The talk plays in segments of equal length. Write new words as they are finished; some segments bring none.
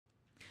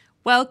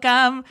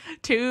Welcome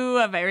to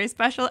a very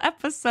special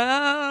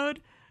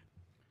episode.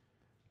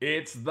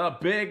 It's the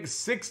big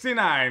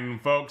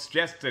 69, folks,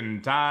 just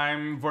in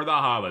time for the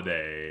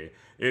holiday.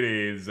 It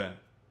is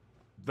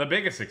the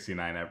biggest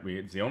 69.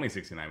 It's the only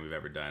 69 we've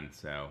ever done,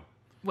 so...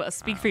 Well,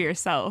 speak for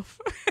yourself.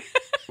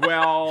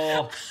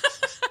 Well...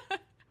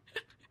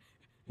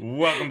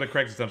 Welcome to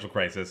Craigsistential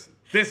Crisis.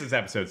 This is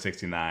episode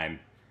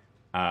 69.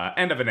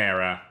 End of an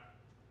era.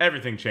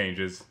 Everything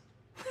changes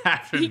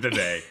after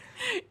today.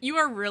 You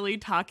are really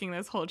talking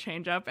this whole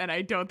change up, and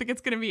I don't think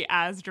it's going to be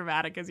as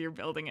dramatic as you're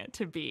building it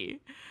to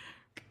be.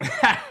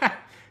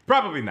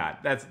 Probably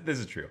not. This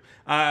is true.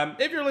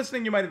 If you're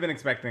listening, you might have been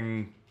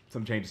expecting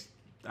some changes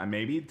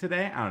maybe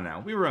today. I don't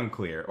know. We were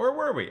unclear. Or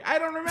were we? I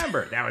don't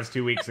remember. That was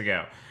 2 weeks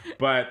ago.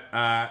 But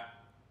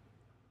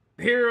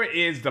here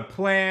is the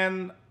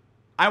plan.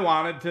 I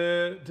wanted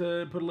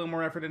to put a little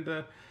more effort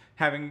into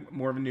having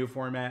more of a new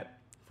format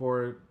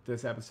for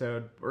this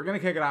episode. We're going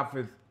to kick it off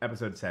with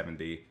episode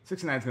 70.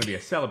 69 is going to be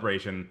a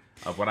celebration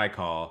of what I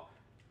call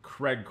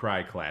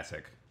CraigCri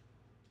Classic.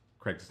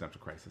 Craigsistential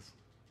Crisis.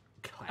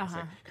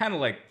 Classic. Kind of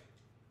like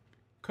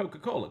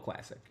Coca-Cola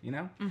Classic, you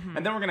know? Mm-hmm.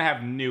 And then we're going to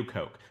have new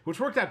Coke, which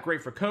worked out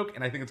great for Coke,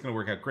 and I think it's going to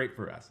work out great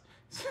for us.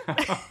 So.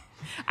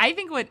 I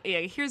think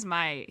here's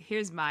my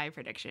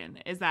prediction,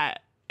 is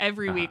that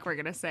every week we're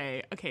going to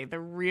say, okay, the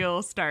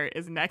real start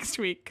is next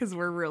week because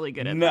we're really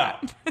good at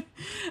that.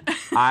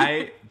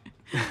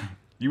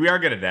 We are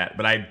good at that,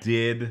 but I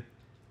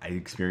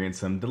experienced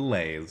some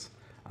delays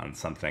on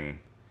something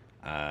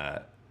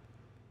that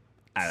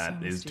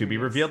is to be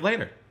revealed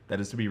later. That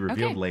is to be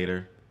revealed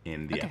later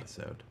in the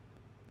episode.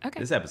 Okay.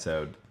 This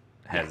episode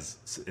has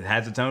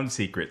its own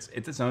secrets.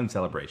 It's its own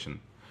celebration.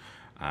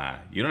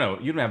 You don't know.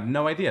 You have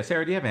no idea.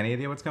 Sarah, do you have any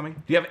idea what's coming?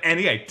 Do you have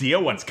any idea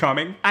what's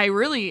coming? I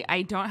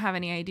don't have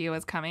any idea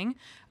what's coming.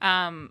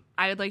 I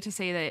would like to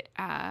say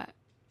that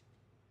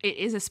it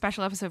is a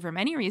special episode for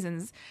many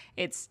reasons.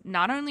 It's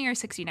not only our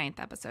 69th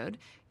episode,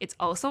 it's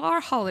also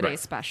our holiday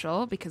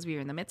special because we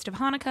are in the midst of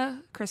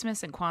Hanukkah,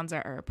 Christmas, and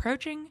Kwanzaa are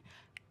approaching.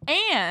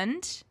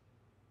 And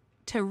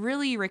to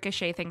really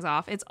ricochet things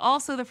off, it's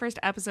also the first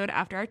episode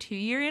after our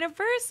 2-year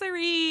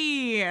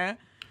anniversary.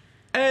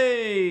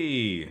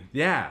 Hey!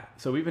 Yeah,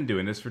 so we've been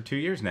doing this for 2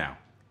 years now.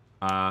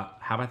 How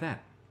about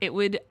that?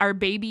 Our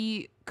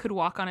baby could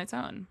walk on its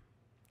own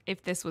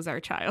if this was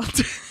our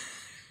child.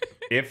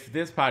 If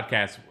this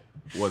podcast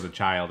was a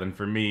child, and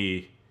for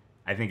me,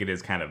 I think it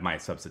is kind of my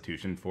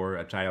substitution for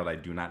a child I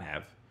do not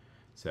have.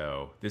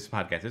 So this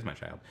podcast is my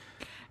child.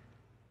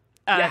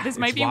 This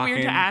might be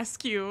weird to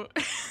ask you.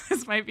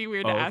 This might be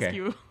weird to ask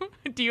you.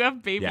 Do you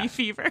have baby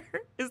fever?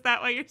 Is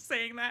that why you're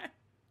saying that?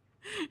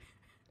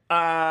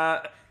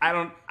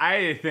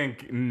 I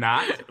think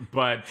not,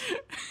 but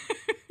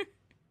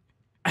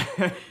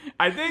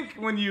I think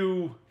when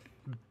you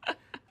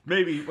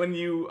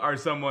are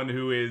someone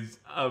who is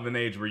of an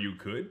age where you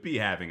could be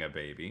having a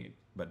baby,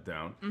 but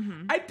don't,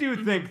 I do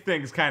think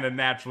things kind of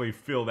naturally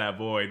fill that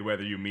void,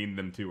 whether you mean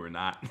them to or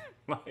not.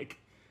 Like,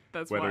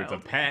 that's whether wild.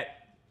 it's a pet,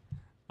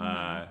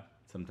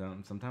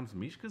 sometimes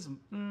Mishka's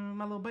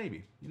my little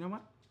baby. You know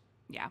what?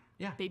 Yeah.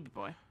 Baby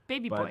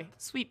boy,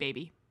 sweet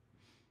baby.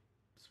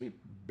 Sweet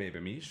baby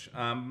Mish.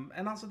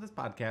 And also this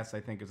podcast, I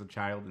think, is a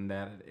child in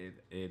that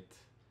it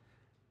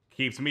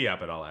keeps me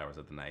up at all hours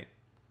of the night.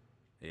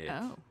 It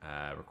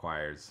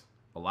requires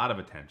a lot of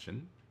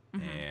attention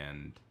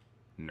and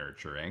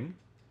nurturing.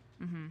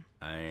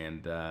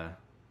 And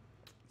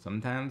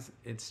sometimes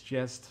it's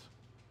just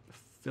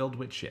filled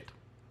with shit.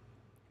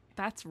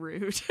 That's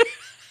rude.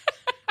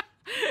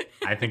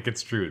 I think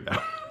it's true,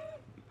 though.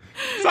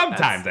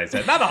 Sometimes I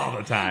said, not all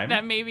the time.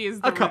 That maybe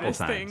is the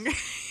rudest thing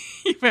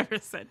you've ever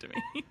said to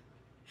me.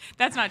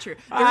 That's not true.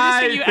 The rudest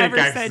thing you ever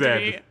said to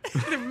me,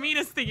 the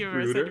meanest thing you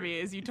ever said to me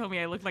is you told me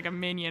I looked like a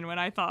minion when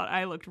I thought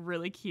I looked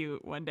really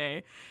cute one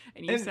day.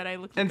 And you said I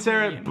looked like a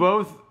minion. And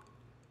Sarah,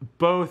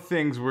 both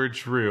things were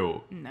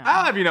true. No.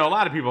 I'll have you know, a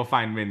lot of people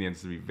find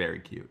minions to be very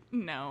cute.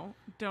 No,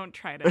 don't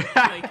try to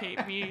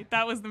placate me.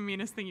 That was the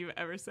meanest thing you've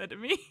ever said to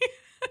me.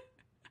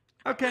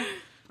 Okay.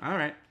 All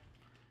right.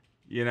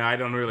 You know, I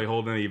don't really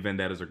hold any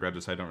vendettas or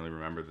grudges. So I don't really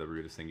remember the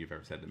rudest thing you've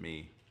ever said to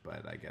me.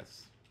 But I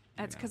guess...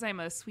 That's because I'm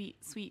a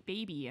sweet, sweet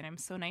baby, and I'm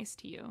so nice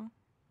to you.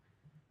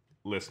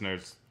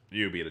 Listeners,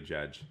 you be the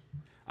judge.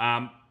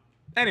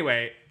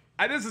 Anyway,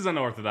 this is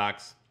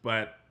unorthodox,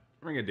 but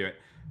we're going to do it.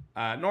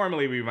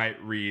 Normally, we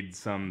might read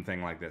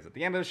something like this at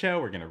the end of the show.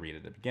 We're going to read it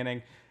at the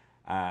beginning.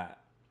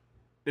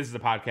 This is a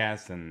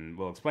podcast, and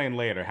we'll explain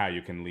later how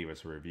you can leave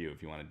us a review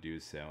if you want to do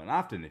so. And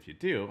often, if you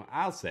do,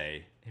 I'll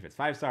say, if it's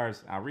 5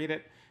 stars, I'll read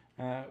it.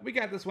 We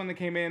got this one that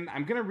came in.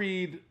 I'm going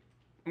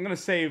to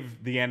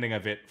save the ending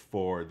of it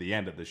for the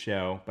end of the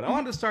show, but I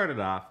wanted to start it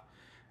off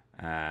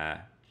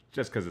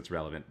just because it's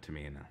relevant to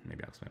me, and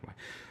maybe I'll explain why.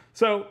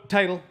 So,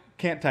 title,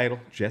 can't title,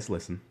 just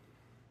listen.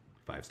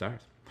 5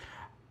 stars.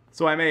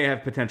 So I may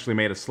have potentially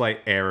made a slight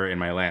error in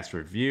my last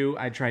review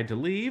I tried to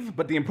leave,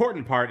 but the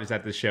important part is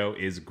that the show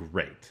is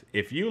great.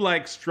 If you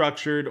like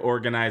structured,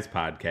 organized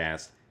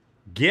podcasts,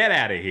 get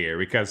out of here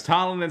because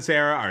Talon and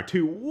Sarah are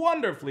two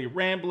wonderfully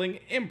rambling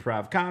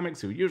improv comics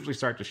who usually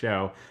start the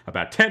show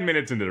about 10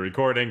 minutes into the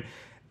recording,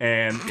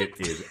 and it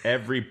is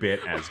every bit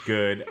as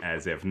good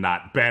as, if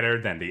not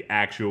better, than the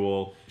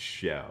actual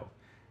show.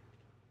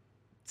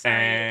 Sorry.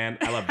 And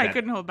I love that. I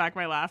couldn't hold back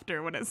my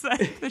laughter when it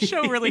said the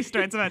show really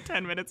starts about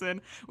 10 minutes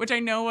in, which I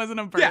know wasn't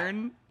a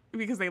burn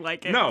because they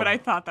like it, but I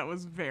thought that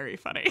was very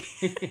funny.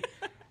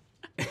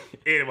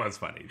 It was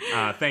funny.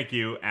 Thank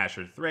you,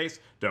 Asher Thrace.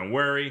 Don't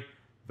worry.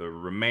 The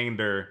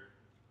remainder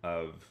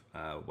of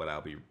what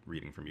I'll be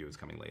reading from you is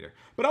coming later.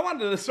 But I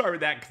wanted to start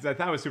with that because I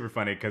thought it was super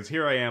funny because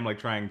here I am like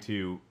trying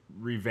to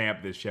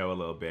revamp this show a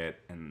little bit.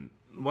 And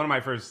one of my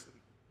first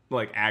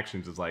like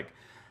actions is like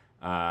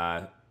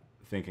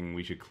thinking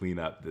we should clean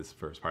up this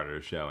first part of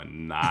the show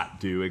and not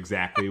do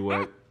exactly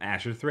what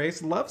Asher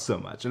Thrace loves so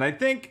much. And I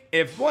think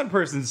if one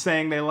person's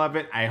saying they love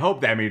it, I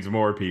hope that means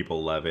more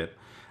people love it.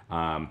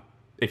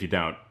 If you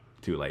don't,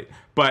 too late.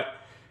 But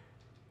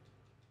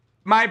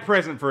my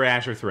present for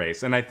Asher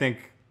Thrace, and I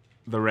think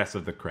the rest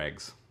of the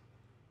Craigs,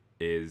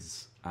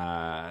 is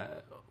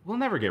we'll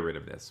never get rid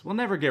of this. We'll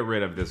never get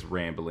rid of this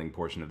rambling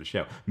portion of the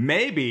show.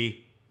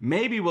 Maybe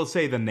we'll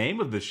say the name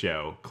of the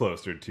show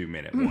closer to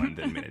minute 1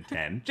 than minute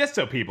 10, just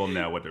so people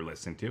know what they're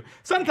listening to.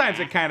 Sometimes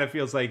it kind of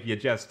feels like you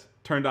just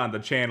turned on the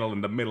channel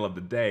in the middle of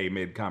the day,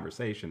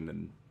 mid-conversation,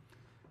 and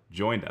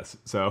joined us.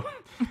 So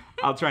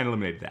I'll try and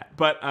eliminate that.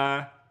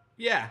 But,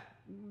 yeah,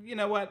 you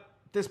know what?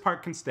 This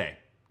part can stay.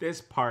 This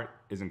part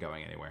isn't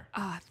going anywhere.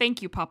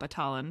 Thank you, Papa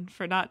Talon,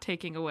 for not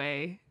taking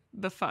away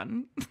the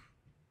fun.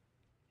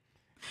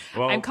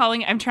 Well,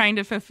 I'm trying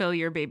to fulfill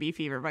your baby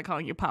fever by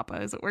calling you Papa.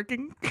 Is it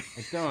working?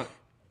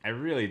 I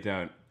really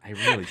don't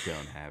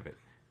have it.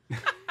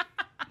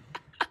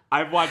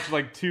 I've watched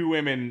like 2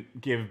 women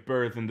give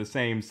birth in the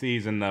same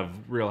season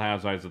of Real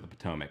Housewives of the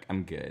Potomac.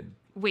 I'm good.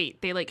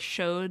 Wait, they like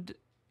showed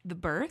the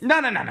birth? No.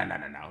 No,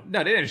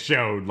 they didn't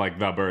show like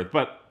the birth,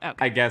 but okay.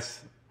 I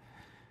guess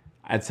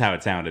that's how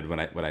it sounded when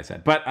I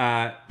said. But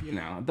you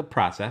know, the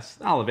process,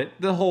 all of it,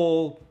 the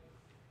whole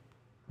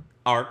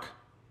arc.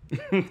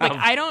 Like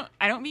I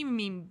don't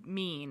mean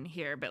mean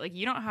here, but like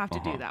you don't have to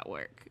do that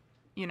work.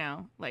 You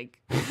know, like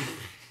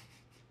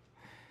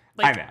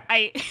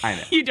I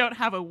know. You don't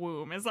have a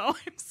womb, is all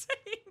I'm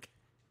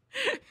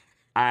saying.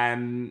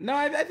 And no,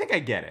 I think I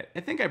get it. I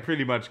think I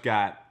pretty much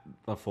got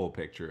a full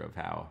picture of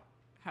how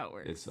it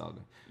works. It's all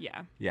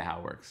yeah, how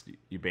it works.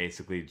 You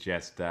basically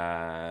just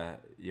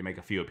you make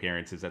a few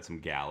appearances at some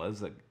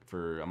galas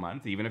for a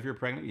month. Even if you're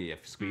pregnant, you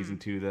have to squeeze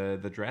into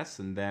the dress,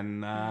 and then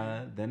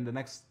the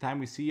next time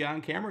we see you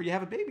on camera, you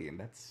have a baby, and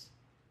that's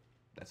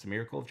a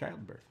miracle of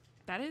childbirth.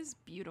 That is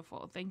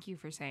beautiful. Thank you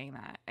for saying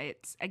that.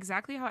 It's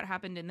exactly how it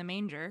happened in the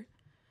manger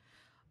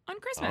on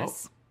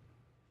Christmas. Oh.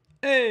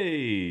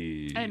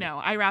 Hey! I know.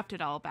 I wrapped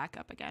it all back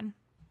up again.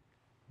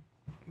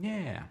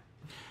 Yeah.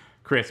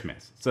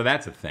 Christmas. So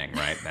that's a thing,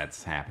 right?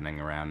 That's happening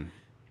around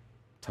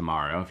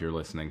tomorrow if you're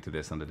listening to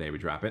this on the day we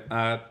drop it.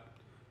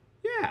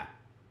 Yeah.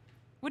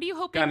 What are you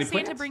hoping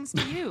Santa brings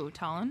to you,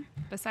 Talon,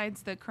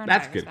 besides the coronavirus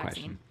That's a good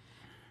vaccine?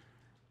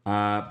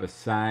 Question.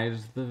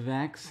 Besides the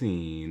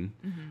vaccine,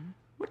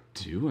 what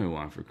do I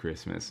want for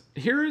Christmas?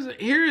 Here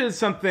is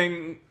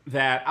something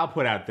that I'll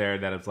put out there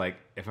that it's like,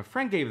 if a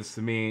friend gave this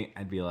to me,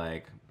 I'd be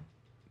like,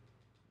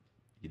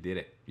 you did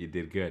it. You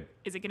did good.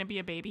 Is it going to be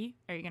a baby?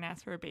 Are you going to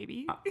ask for a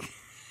baby?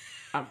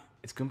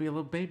 It's going to be a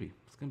little baby.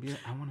 It's going to be,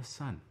 I want a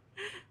son.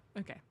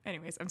 Okay.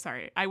 Anyways, I'm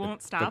sorry. I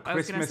won't stop. I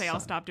was going to say I'll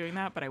stop doing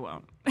that, but I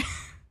won't.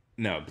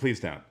 No, please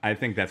don't. I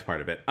think that's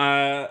part of it.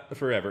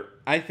 Forever.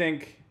 I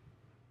think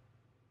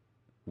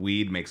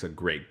weed makes a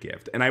great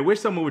gift. And I wish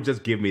someone would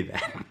just give me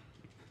that.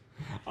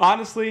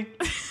 Honestly,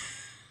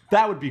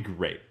 that would be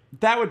great.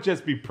 That would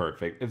just be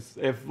perfect.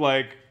 If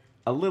like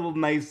a little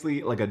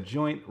nicely, like a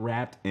joint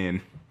wrapped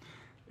in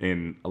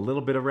a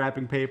little bit of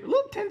wrapping paper, a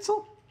little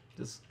tinsel,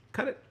 just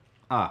cut it.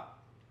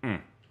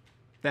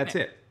 That's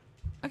it.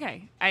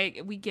 Okay,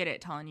 we get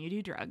it, Talon. You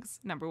do drugs.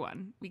 Number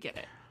 1, we get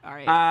it. All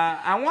right.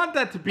 I want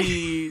that to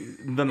be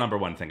the number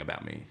 1 thing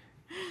about me,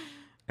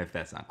 if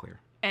that's not clear.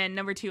 And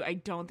number 2, I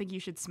don't think you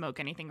should smoke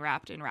anything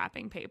wrapped in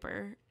wrapping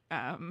paper.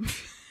 I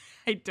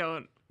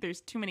don't.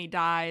 There's too many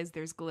dyes.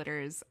 There's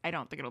glitters. I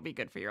don't think it'll be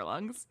good for your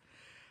lungs.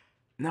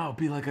 No, it'd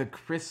be like a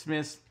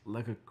Christmas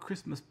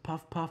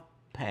puff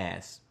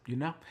pass, you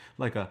know?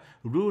 Like a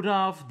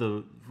Rudolph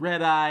the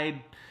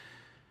red-eyed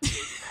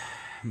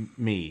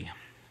me.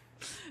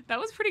 That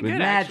was pretty with good,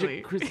 magic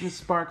actually. Christmas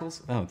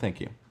sparkles. Oh, thank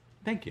you.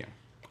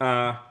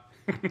 I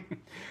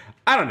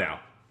don't know.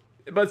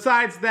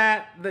 Besides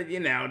that, you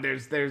know,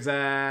 there's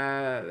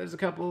a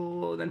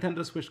couple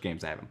Nintendo Switch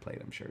games I haven't played,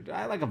 I'm sure.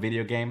 I like a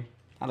video game.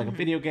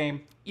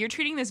 You're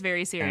treating this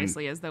very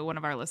seriously, as though one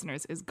of our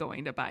listeners is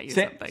going to buy you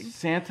something.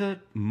 Santa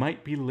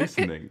might be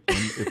listening. And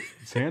if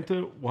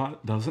Santa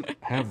doesn't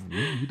have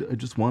weed, I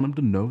just want him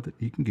to know that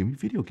he can give me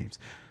video games.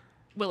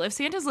 Well, if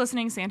Santa's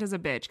listening, Santa's a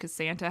bitch, because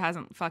Santa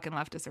hasn't fucking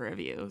left us a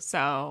review,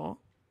 so...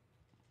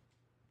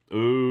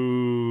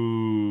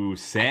 Ooh,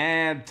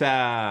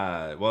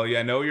 Santa. Well,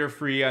 yeah, I know you're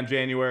free on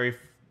January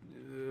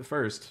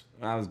 1st.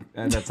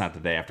 That's not the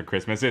day after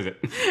Christmas, is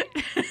it?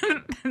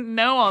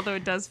 No, although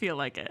it does feel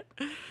like it.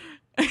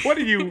 What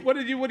do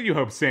you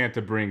hope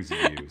Santa brings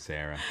you,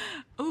 Sarah?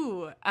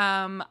 Ooh,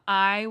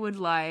 I would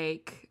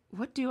like.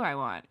 What do I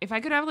want? If I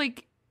could have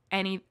like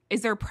any,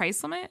 is there a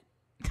price limit?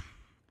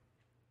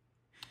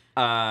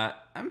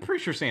 I'm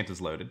pretty sure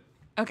Santa's loaded.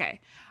 Okay.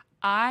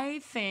 I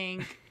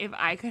think if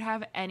I could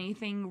have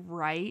anything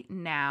right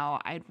now,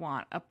 I'd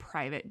want a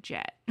private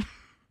jet.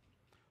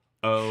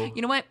 Oh,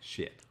 you know what?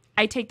 Shit.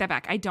 I take that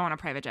back. I don't want a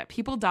private jet.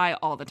 People die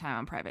all the time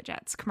on private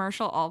jets.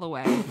 Commercial all the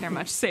way. They're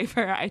much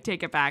safer. I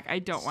take it back. I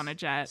don't want a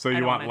jet. So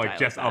you want like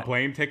just a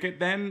plane ticket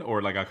then,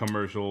 or like a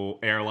commercial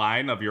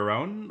airline of your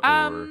own?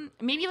 Or?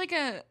 Maybe like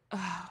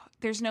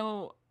there's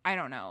no, I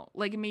don't know.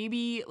 Like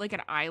maybe like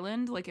an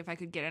island. Like if I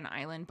could get an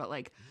island, but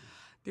like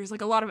there's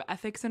like a lot of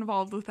ethics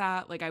involved with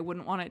that. Like I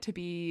wouldn't want it to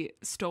be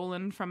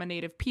stolen from a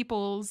native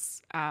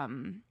people's.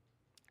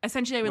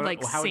 Essentially, I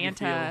would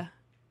Santa.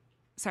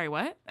 Sorry,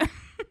 what?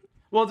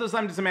 Well,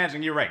 I'm just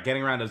imagining, you're right.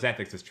 Getting around those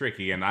ethics is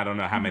tricky, and I don't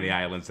know how many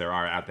islands there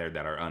are out there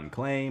that are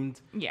unclaimed.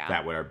 Yeah.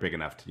 That are big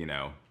enough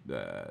to,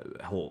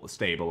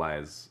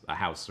 stabilize a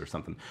house or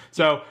something.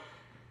 So,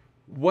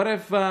 what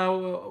if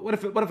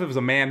it was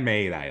a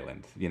man-made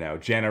island?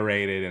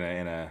 Generated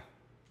in a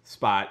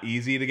spot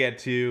easy to get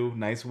to,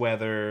 nice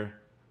weather.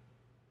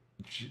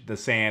 The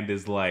sand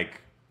is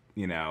like,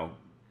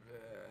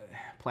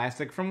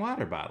 plastic from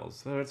water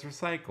bottles, so it's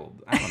recycled.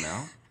 I don't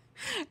know.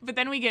 But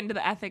then we get into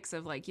the ethics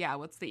of like,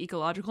 what's the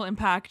ecological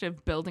impact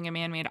of building a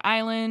man-made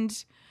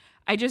island?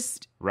 I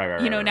just,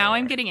 now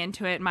I'm getting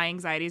into it. My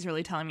anxiety is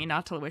really telling me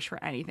not to wish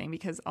for anything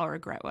because I'll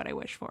regret what I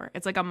wish for.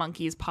 It's like a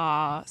monkey's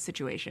paw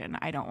situation.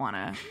 I don't want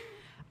to.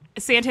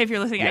 Santa, if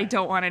you're listening, I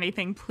don't want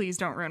anything. Please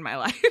don't ruin my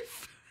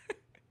life.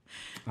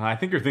 I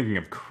think you're thinking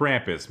of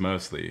Krampus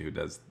mostly, who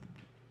does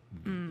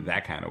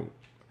that kind of.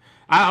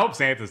 I hope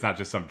Santa's not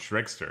just some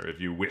trickster.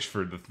 If you wish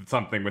for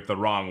something with the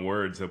wrong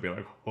words, he'll be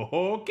like,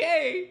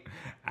 okay,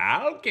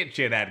 I'll get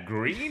you that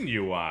green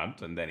you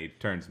want. And then he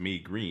turns me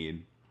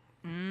green.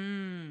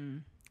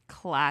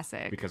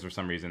 Classic. Because for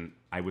some reason,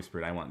 I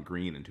whispered I want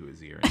green into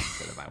his ear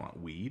instead of I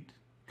want weed.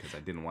 Because I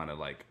didn't want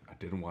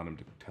him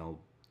to tell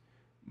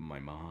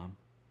my mom.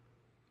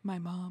 My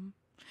mom.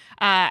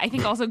 I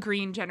think also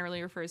green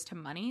generally refers to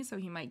money, so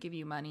he might give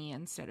you money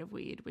instead of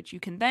weed, which you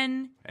can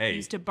then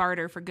use to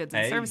barter for goods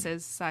and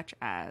services such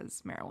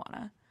as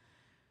marijuana.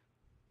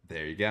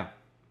 There you go.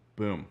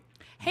 Boom.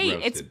 Hey,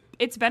 Roasted.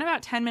 it's been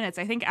about 10 minutes.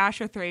 I think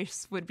Asher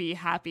Thrace would be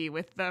happy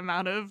with the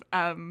amount of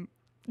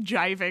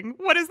jiving.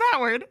 What is that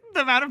word?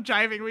 The amount of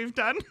jiving we've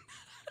done.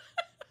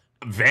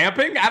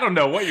 Vamping? I don't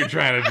know what you're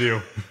trying to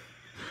do.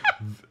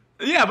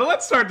 Yeah, but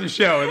let's start the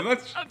show and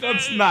let's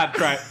not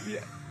try.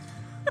 Yeah.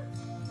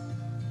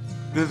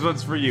 This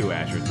one's for you,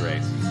 Asher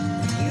Thrace.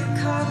 You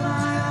caught my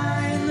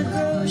eye in the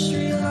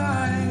grocery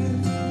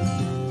line,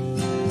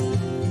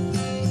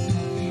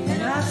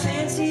 and I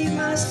fancied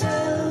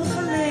myself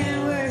a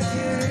man worth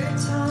your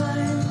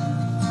time,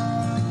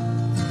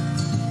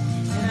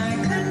 and I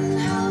couldn't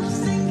help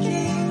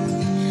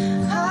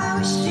thinking I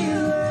wished you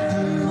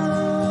were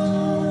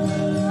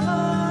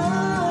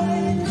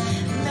mine, a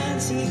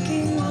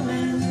man-seeking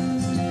woman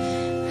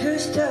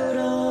whose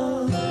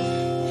total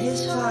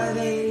is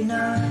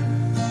 589.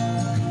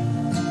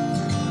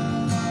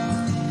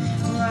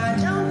 I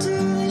don't do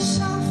this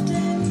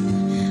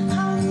often.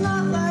 I'm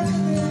not like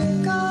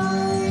other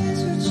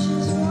guys, which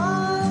is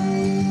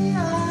why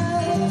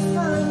I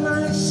find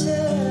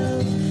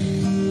myself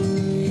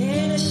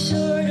in a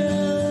sort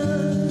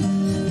of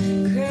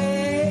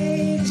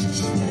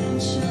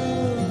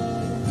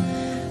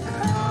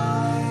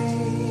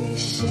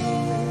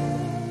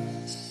Craigsistential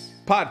crisis.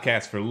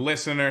 Podcast for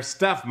listener,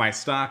 stuff my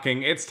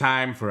stocking. It's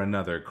time for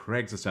another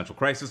Craigsistential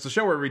Crisis, the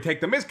show where we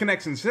take the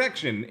misconnection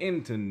section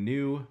into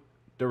new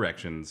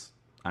directions.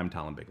 I'm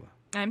Talon Bigla.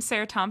 I'm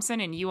Sarah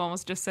Thompson, and you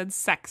almost just said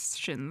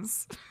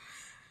sections.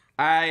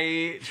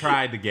 I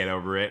tried to get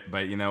over it,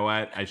 but you know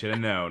what? I should have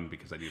known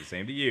because I do the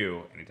same to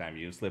you anytime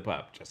you slip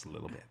up just a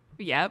little bit.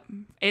 Yep.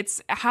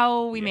 It's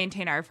how we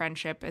maintain our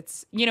friendship.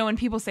 It's, when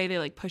people say they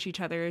like push each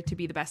other to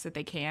be the best that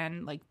they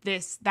can, like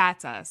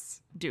that's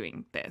us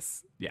doing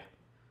this. Yeah.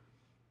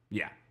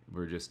 Yeah.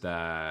 We're just,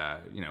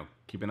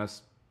 keeping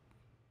us,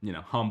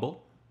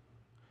 humble.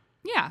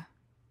 Yeah.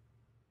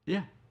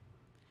 Yeah.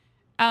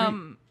 Yeah.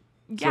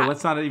 So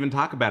let's not even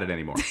talk about it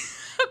anymore.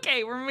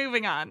 Okay, we're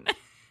moving on.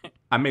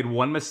 I made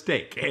one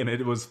mistake, and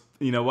it was,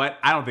 you know what?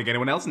 I don't think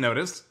anyone else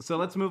noticed, so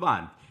let's move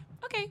on.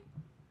 Okay.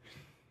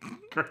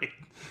 Great.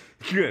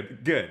 Good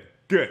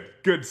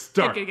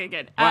start.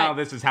 Good. Well,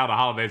 this is how the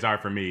holidays are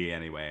for me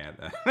anyway.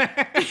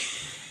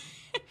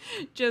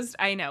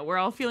 I know, we're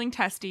all feeling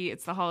testy.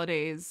 It's the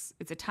holidays.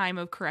 It's a time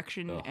of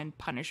correction and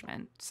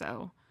punishment,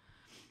 so.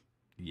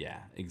 Yeah,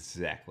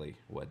 exactly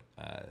what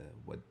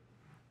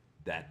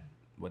that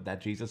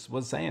Jesus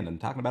was saying and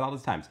talking about all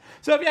these times.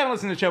 So if you haven't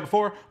listened to the show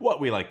before, what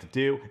we like to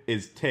do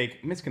is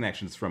take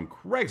misconnections from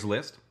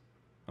Craigslist,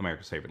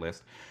 America's favorite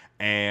list,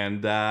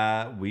 and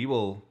we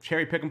will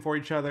cherry pick them for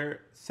each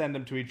other, send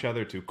them to each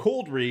other to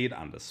cold read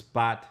on the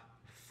spot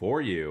for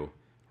you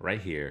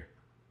right here,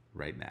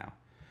 right now.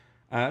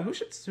 Who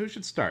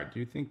should start?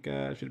 Do you think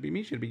should it be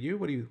me? Should it be you?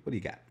 What do you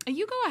got?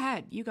 You go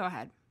ahead. You go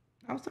ahead.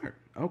 I'll start.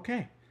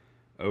 Okay.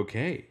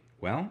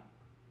 Well,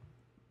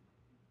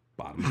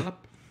 bottoms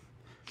up.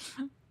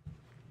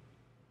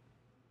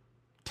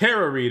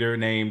 Tarot reader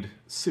named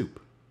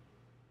Soup.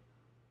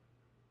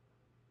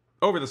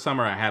 Over the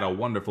summer, I had a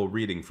wonderful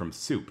reading from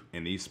Soup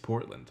in East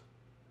Portland.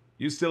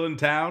 You still in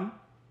town?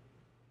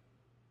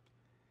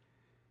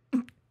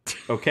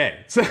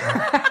 Okay. So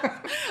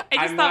I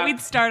just thought we'd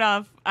start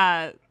off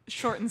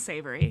short and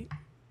savory.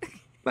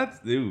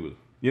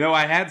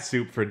 I had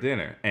Soup for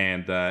dinner,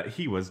 and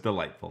he was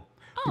delightful.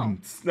 Oh.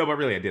 No, but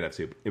really, I did have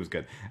Soup. It was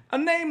good. A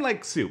name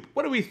like Soup.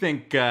 What do we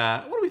think?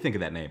 What do we think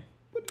of that name?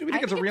 Do we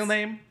think it's a real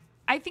name?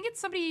 I think it's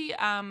somebody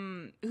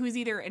who's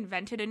either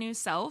invented a new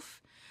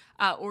self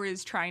or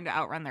is trying to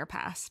outrun their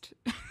past.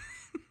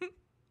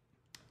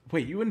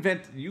 Wait,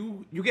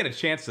 you get a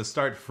chance to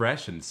start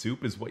fresh, and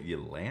Soup is what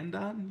you land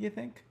on, you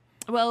think?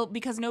 Well,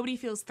 because nobody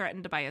feels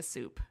threatened by a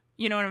soup.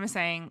 You know what I'm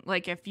saying?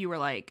 Like,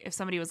 if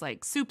somebody was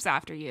like, Soup's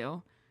after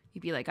you,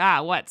 you'd be like,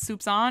 what,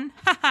 Soup's on?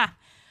 Haha.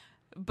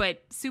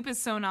 But Soup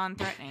is so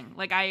non-threatening.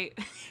 Like,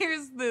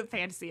 here's the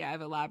fantasy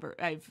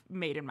I've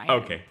made in my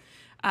head. Okay.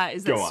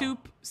 Is that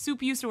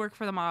Soup used to work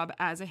for the mob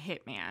as a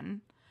hitman,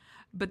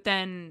 but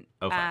then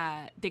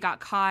they got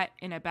caught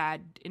in a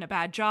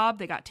bad job.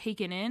 They got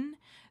taken in.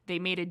 They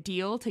made a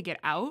deal to get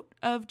out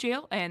of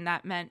jail, and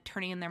that meant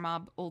turning in their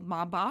old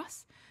mob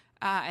boss.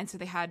 And so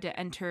they had to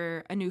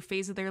enter a new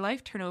phase of their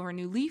life, turn over a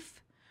new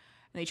leaf.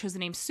 And they chose the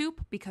name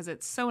Soup because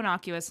it's so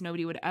innocuous,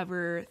 nobody would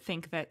ever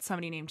think that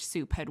somebody named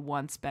Soup had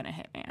once been a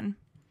hitman.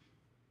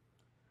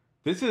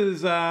 This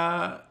is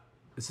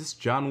this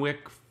John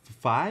Wick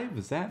 5?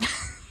 Is that?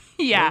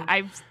 Yeah,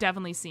 I've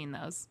definitely seen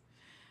those.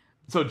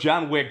 So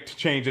John Wick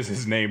changes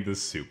his name to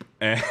Soup.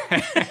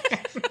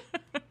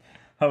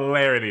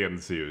 Hilarity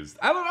ensues.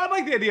 I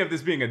like the idea of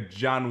this being a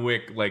John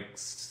Wick like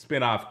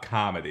spin-off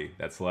comedy.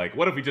 That's like,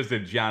 what if we just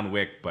did John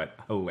Wick but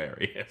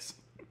hilarious?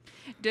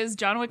 Does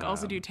John Wick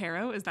also do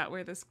tarot? Is that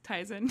where this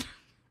ties in?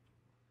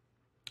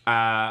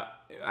 I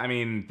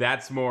mean,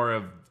 that's more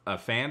of a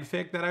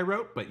fanfic that I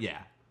wrote, but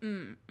yeah.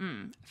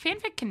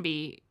 Fanfic can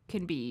be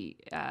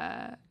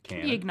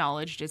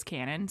acknowledged as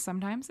canon.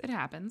 Sometimes it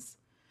happens.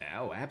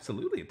 Oh,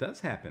 absolutely, it does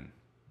happen.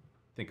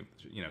 Think of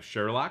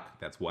Sherlock.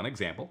 That's one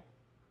example.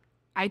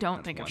 I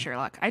don't think of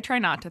Sherlock. I try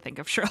not to think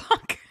of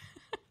Sherlock.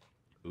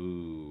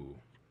 Ooh.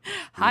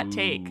 Hot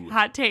take.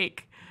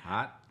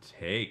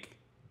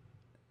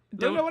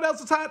 Don't know what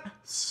else is hot?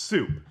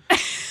 Soup.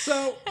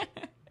 So,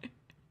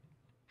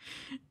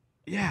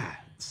 yeah,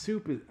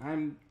 Soup is.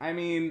 I'm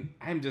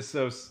just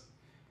so.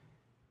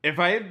 If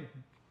I had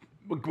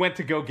went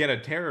to go get a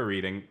tarot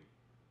reading,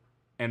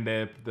 and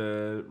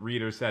the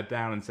reader sat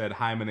down and said,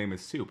 "Hi, my name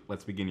is Soup.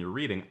 Let's begin your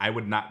reading," I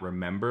would not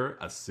remember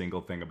a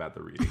single thing about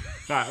the reading.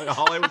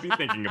 All I would be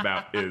thinking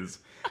about is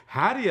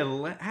how do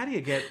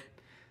you get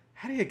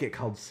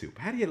called Soup?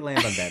 How do you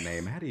land on that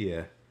name? How do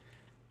you?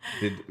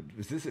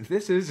 If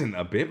this isn't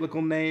a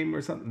biblical name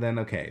or something, then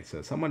okay.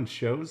 So someone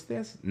chose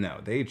this? No,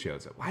 they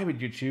chose it. Why would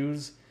you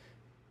choose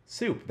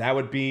Soup? That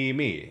would be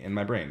me in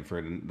my brain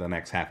for the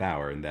next half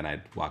hour, and then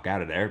I'd walk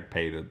out of there,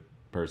 pay the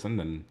person,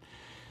 and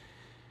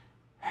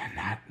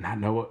not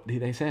know what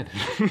they said.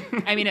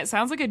 I mean, it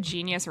sounds like a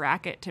genius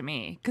racket to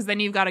me, because then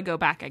you've got to go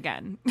back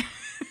again.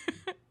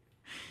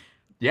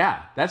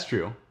 Yeah, that's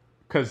true.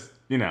 Because,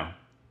 do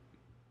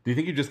you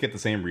think you just get the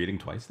same reading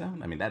twice, though?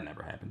 I mean, that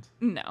never happens.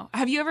 No.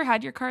 Have you ever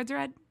had your cards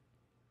read?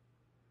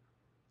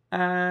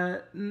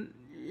 No.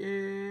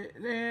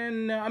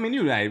 I mean,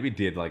 you and I, we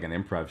did like an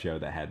improv show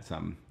that had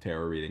some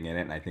tarot reading in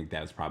it, and I think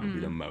that was probably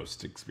the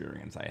most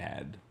experience I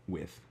had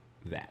with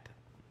that.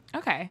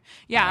 Okay.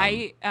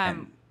 Yeah,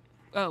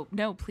 oh,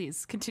 no,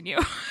 please continue.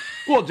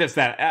 Well, just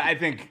that. I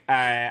think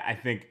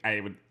I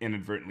would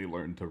inadvertently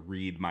learn to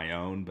read my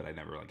own, but I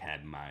never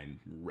had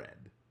mine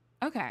read.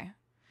 Okay.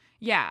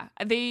 Yeah,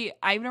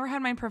 I've never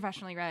had mine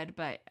professionally read,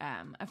 but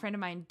a friend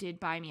of mine did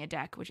buy me a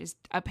deck, which is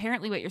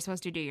apparently what you're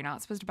supposed to do. You're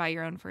not supposed to buy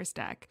your own first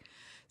deck.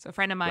 So a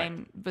friend of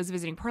mine was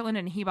visiting Portland,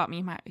 and he bought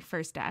me my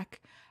first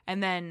deck.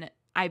 And then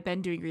I've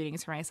been doing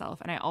readings for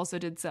myself, and I also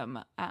did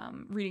some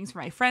readings for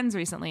my friends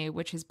recently,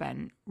 which has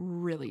been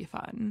really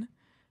fun.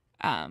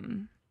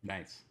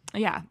 Nice.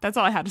 Yeah, that's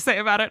all I had to say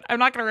about it. I'm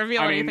not going to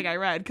reveal anything I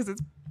read because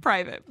it's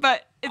private,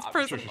 but it's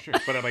personal. Sure.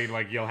 But I mean,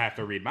 you'll have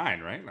to read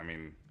mine, right? I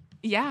mean...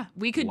 Yeah,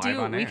 we could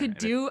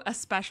do a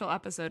special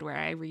episode where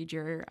I read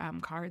your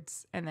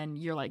cards, and then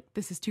you're like,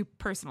 "This is too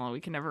personal. We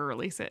can never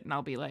release it." And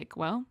I'll be like,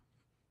 "Well."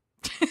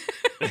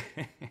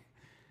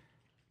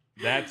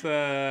 That's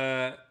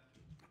maybe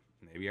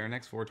our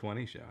next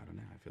 420 show. I don't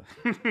know. I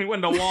feel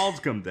when the walls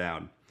come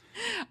down.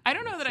 I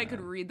don't know that I could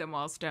read them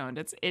while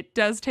stoned. It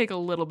does take a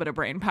little bit of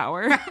brain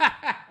power.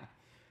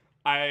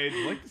 I'd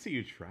like to see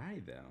you try,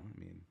 though. I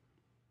mean.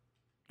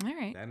 All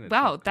right.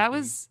 Wow,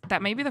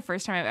 that may be the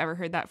first time I've ever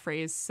heard that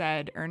phrase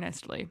said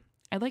earnestly.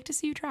 I'd like to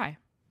see you try.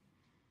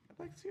 I'd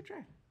like to see you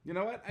try. You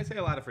know what? I say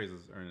a lot of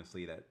phrases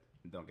earnestly that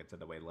don't get said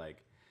the way,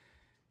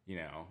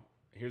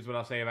 here's what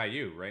I'll say about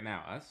you right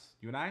now.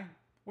 You and I,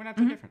 we're not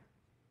so different.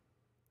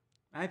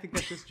 I think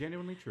that's just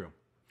genuinely true.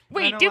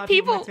 Wait, do do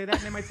people might say that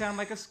and it might sound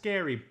like a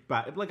scary,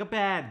 like a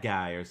bad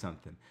guy or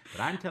something.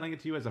 But I'm telling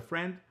it to you as a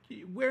friend.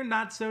 We're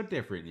not so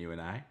different, you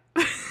and I.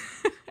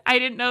 I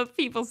didn't know if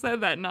people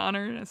said that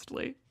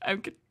non-earnestly.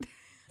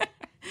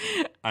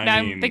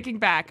 I'm thinking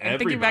back. I'm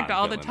thinking back to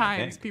all the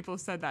times people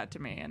said that to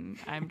me, and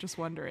I'm just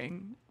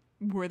wondering,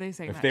 were they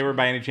saying that? If they were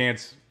by any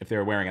chance, if they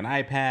were wearing an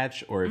eye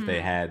patch, or if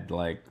they had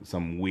like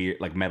some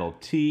weird, like metal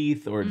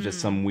teeth, or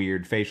just some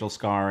weird facial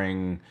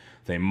scarring,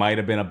 they might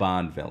have been a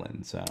Bond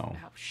villain. So, oh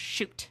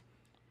shoot.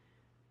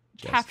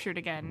 Captured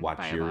again by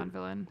a your... Bond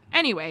villain.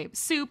 Anyway,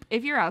 Soup,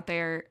 if you're out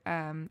there,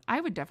 I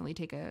would definitely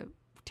take a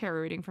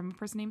tarot reading from a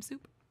person named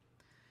Soup.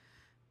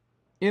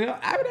 You know,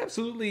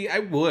 I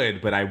would,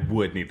 but I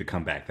would need to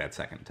come back that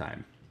second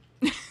time.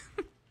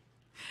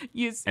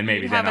 And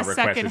maybe have a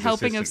second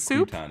helping of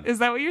soup? Crouton. Is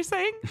that what you're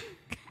saying?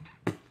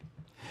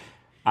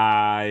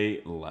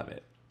 I love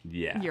it.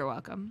 Yeah. You're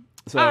welcome.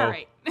 So, all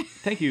right.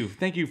 Thank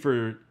you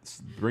for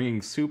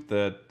bringing Soup,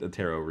 the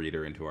tarot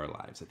reader, into our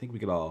lives. I think we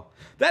could all.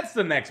 That's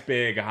the next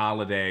big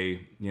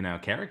holiday,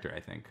 character. I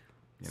think.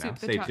 Soup,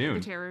 stay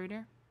tuned. The tarot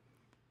reader.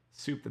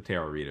 Soup, the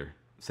tarot reader,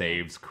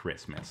 saves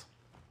Christmas.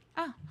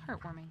 Ah,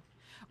 heartwarming.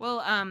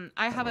 Well,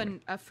 I have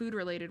a food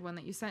related one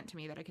that you sent to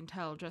me that I can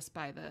tell just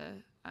by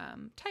the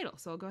title.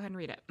 So I'll go ahead and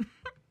read it.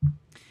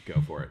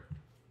 Go for it.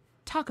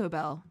 Taco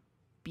Bell,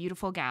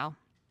 beautiful gal.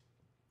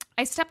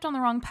 I stepped on the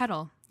wrong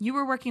pedal. You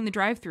were working the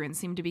drive-thru and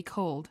seemed to be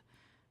cold.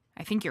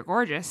 I think you're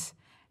gorgeous,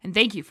 and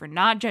thank you for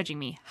not judging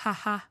me. Ha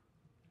ha.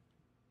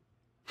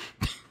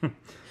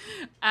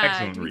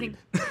 Excellent read.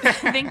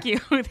 Thank you.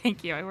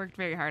 Thank you. I worked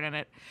very hard on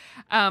it.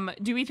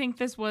 Do we think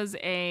this was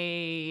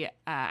a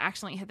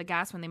accidentally hit the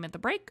gas when they meant the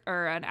brake,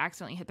 or an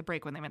accidentally hit the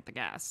brake when they meant the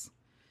gas?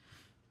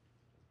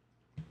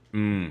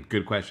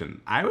 Good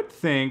question. I would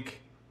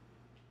think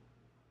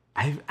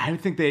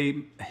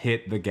they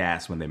hit the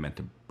gas when they meant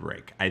to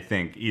brake. I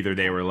think either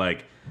they were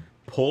like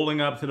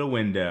pulling up to the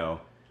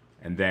window,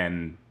 and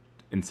then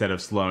instead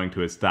of slowing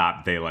to a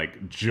stop, they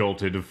like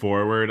jolted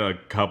forward a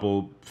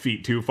couple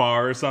feet too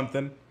far or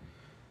something.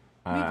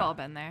 We've all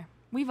been there.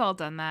 We've all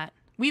done that.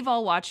 We've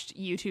all watched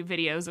YouTube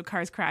videos of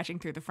cars crashing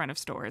through the front of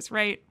stores,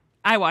 right?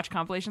 I watch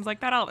compilations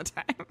like that all the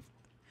time.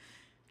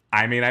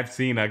 I mean, I've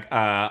seen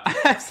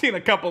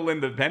a couple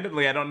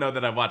independently. I don't know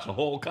that I've watched a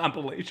whole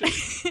compilation.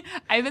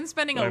 I've been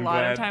spending a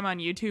lot of time on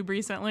YouTube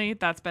recently.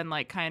 That's been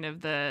like kind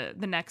of the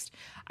next.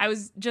 I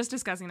was just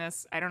discussing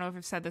this. I don't know if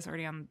I've said this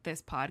already on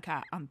this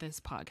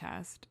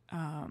podcast.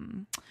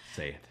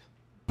 Say it.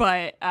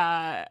 But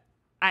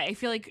I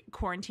feel like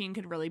quarantine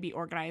could really be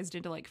organized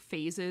into like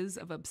phases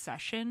of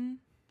obsession,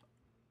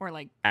 or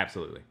like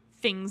absolutely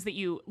things that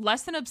you,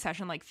 less than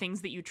obsession, like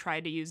things that you try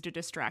to use to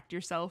distract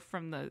yourself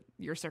from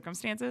your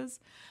circumstances.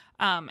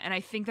 And I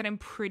think that I'm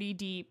pretty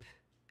deep.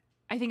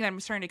 I think that I'm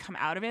starting to come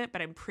out of it,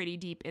 but I'm pretty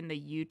deep in the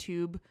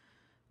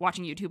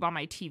watching YouTube on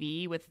my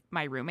TV with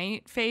my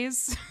roommate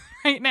phase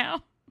right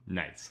now.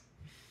 Nice.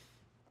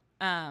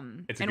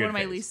 It's a good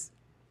phase.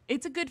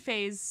 It's a good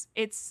phase.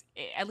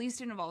 At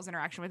least it involves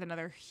interaction with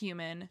another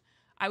human.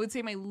 I would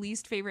say my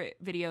least favorite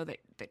video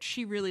that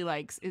she really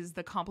likes is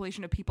the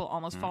compilation of people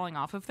almost falling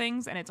off of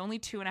things, and it's only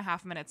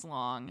 2.5 minutes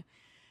long,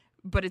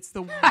 but it's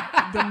the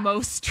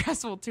most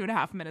stressful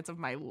 2.5 minutes of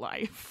my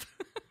life.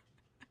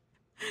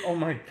 Oh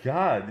my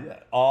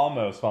God.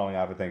 Almost falling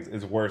off of things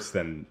is worse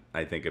than,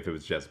 I think, if it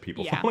was just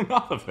people falling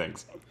off of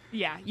things.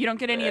 Yeah, you don't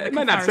get any of the It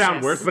might not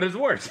sound worse, but it's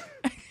worse.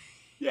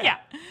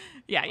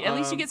 Yeah, at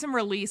least you get some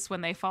release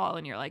when they fall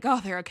and you're like,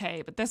 oh, they're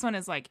okay. But this one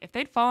is like, if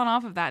they'd fallen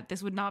off of that,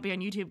 this would not be on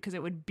YouTube because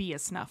it would be a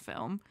snuff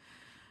film.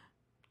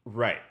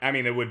 Right. I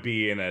mean, it would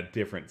be in a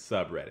different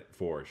subreddit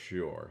for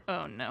sure.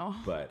 Oh, no.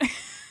 But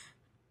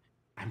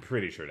I'm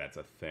pretty sure that's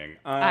a thing.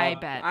 I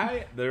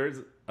bet. There's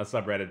a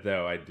subreddit,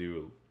 though, I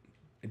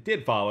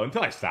did follow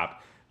until I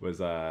stopped, was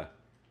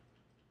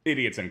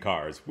Idiots in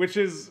Cars, which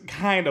is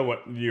kind of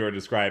what you're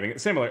describing.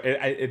 It's similar.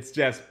 It's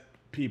just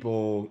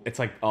people, it's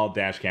like all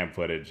dash cam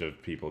footage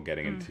of people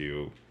getting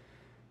into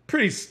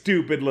pretty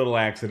stupid little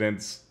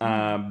accidents.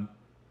 I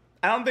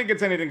don't think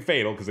it's anything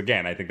fatal, because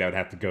again, I think that would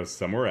have to go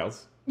somewhere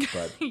else.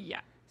 But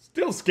yeah,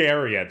 still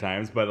scary at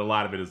times. But a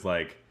lot of it is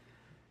like,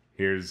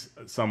 here's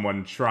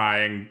someone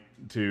trying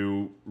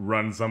to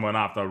run someone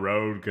off the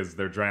road because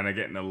they're trying to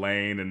get in a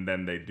lane, and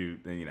then they do,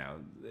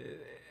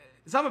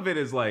 some of it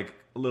is like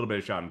a little bit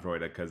of schadenfreude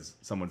because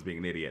someone's being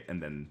an idiot,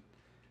 and then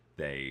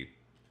they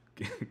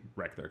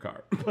wreck their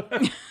car.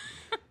 But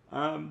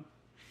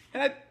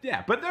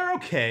they're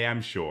okay,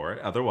 I'm sure.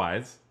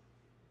 Otherwise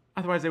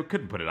they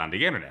couldn't put it on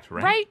the internet,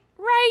 right?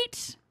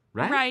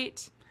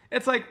 Right.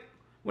 It's like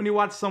when you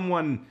watch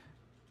someone,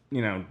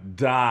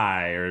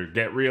 die or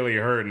get really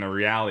hurt in a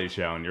reality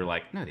show, and you're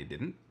like, no, they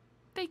didn't.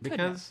 They couldn't.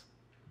 Because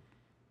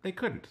they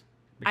couldn't.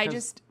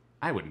 Because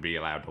I wouldn't be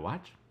allowed to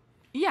watch.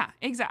 Yeah,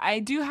 exactly. I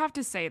do have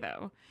to say,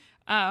 though,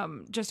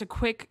 just a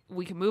quick,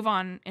 we can move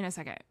on in a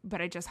second,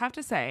 but I just have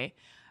to say,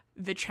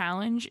 The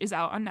Challenge is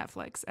out on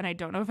Netflix, and I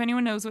don't know if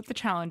anyone knows what The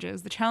Challenge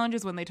is. The Challenge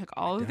is when they took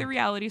all of the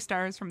reality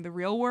stars from The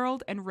Real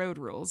World and Road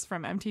Rules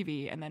from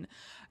MTV and then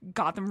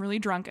got them really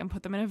drunk and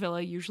put them in a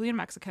villa, usually in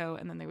Mexico,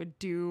 and then they would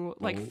do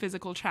like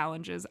physical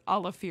challenges a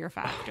la Fear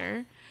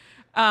Factor.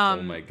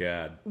 Oh my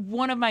God.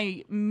 One of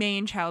my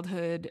main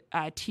childhood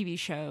TV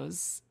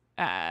shows,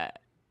 and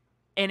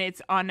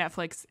it's on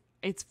Netflix.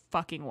 It's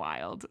fucking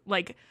wild.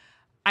 Like,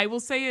 I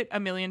will say it a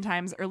million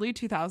times. Early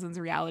 2000s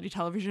reality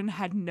television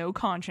had no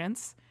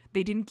conscience.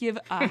 They didn't give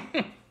a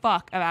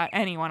fuck about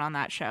anyone on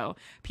that show.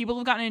 People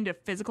have gotten into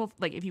physical,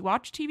 like if you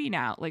watch TV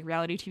now, like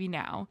reality TV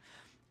now,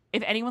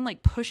 if anyone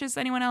like pushes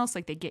anyone else,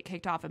 like they get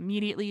kicked off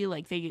immediately.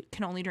 Like they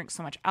can only drink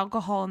so much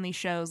alcohol in these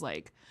shows.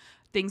 Like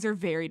things are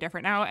very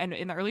different now. And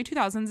in the early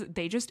 2000s,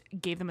 they just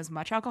gave them as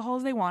much alcohol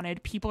as they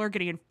wanted. People are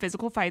getting in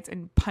physical fights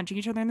and punching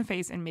each other in the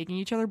face and making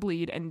each other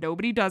bleed, and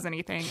nobody does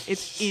anything.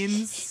 It's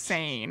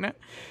insane.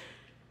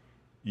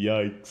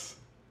 Yikes.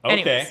 Okay.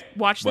 Anyways,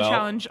 watch The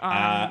Challenge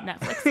on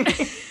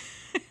Netflix.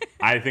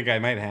 I think I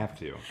might have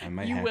to.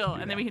 You will,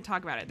 and then we can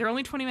talk about it. They're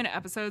only 20-minute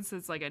episodes, so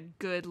it's like a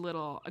good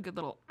little.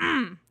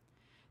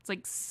 It's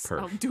like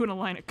doing a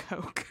line of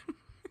Coke.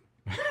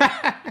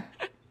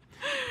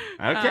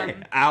 Okay,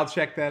 I'll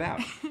check that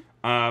out.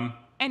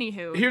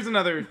 Anywho, here's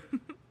another.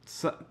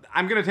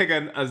 I'm gonna take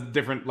a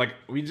different. Like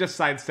we just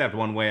sidestepped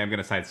one way. I'm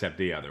gonna sidestep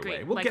the other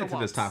way. We'll like get a to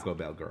this waltz. Taco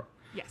Bell girl.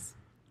 Yes.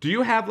 Do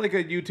you have like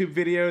a YouTube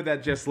video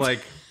that just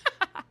like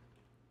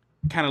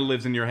kind of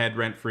lives in your head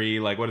rent free?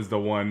 Like, what is the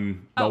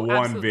one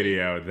absolutely.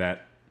 video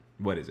that?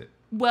 What is it?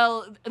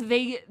 Well,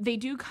 they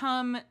do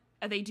come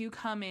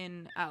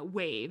in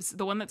waves.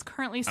 The one that's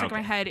currently stuck in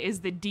my head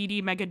is the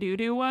DD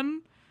Megadoodoo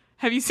one.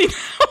 Have you seen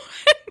that one?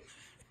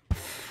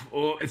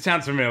 Oh, it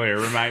sounds familiar.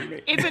 Remind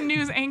me. It's a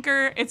news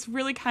anchor. It's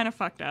really kind of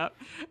fucked up,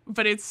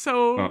 but it's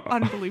so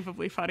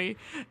unbelievably funny.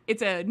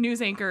 It's a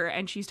news anchor,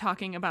 and she's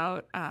talking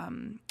about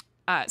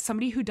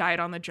somebody who died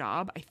on the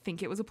job. I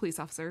think it was a police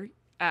officer.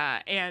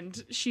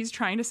 And she's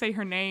trying to say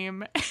her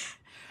name,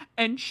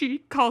 and she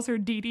calls her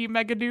Dee Dee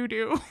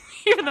Megadoodoo,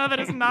 even though that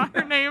is not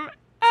her name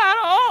at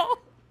all.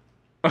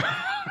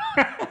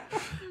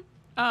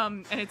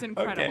 And it's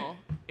incredible. Okay.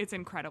 It's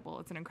incredible.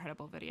 It's an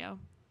incredible video.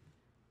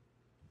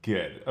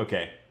 Good.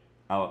 Okay.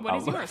 What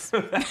is yours?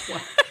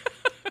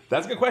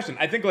 That's a good question.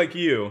 I think like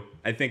you,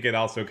 I think it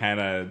also kind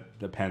of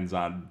depends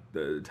on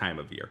the time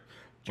of year.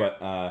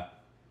 But I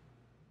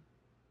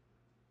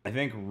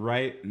think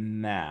right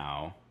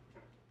now,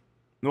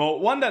 well,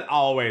 one that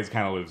always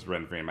kind of lives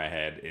rent free in my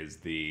head is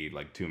the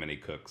like Too Many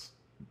Cooks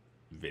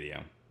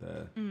video,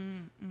 the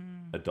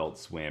Adult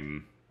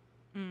Swim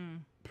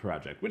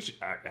project. Which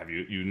have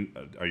you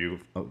are you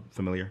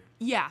familiar?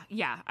 Yeah.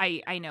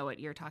 I know what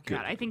you're talking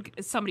about. I think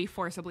somebody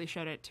forcibly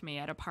showed it to me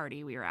at a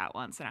party we were at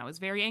once, and I was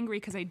very angry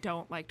because I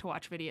don't like to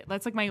watch video.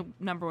 That's like my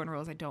number one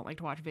rule is I don't like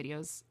to watch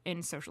videos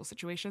in social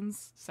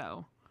situations.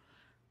 So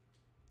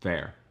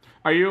fair.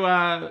 Are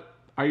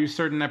you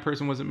certain that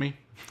person wasn't me?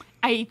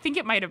 I think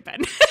it might have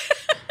been.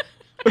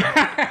 Okay,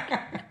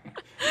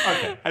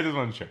 I just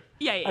wasn't sure.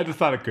 Yeah. I just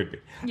thought it could be.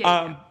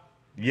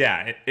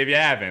 Yeah, if you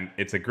haven't,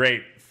 it's a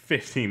great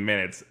 15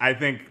 minutes. I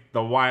think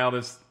the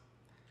wildest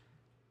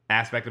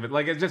aspect of it,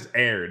 like it just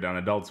aired on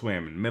Adult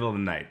Swim in the middle of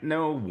the night.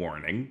 No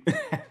warning,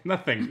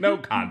 nothing, no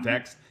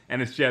context.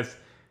 And it's just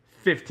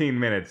 15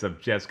 minutes of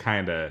just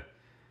kind of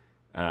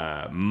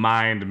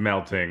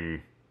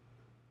mind-melting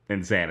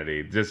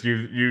insanity. Just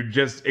you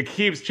just it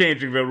keeps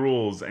changing the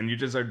rules, and you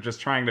just are just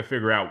trying to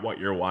figure out what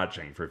you're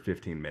watching for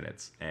 15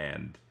 minutes,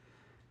 and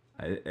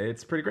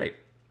it's pretty great.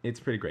 It's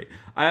pretty great.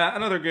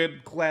 Another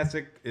good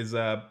classic is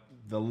the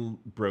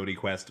Brody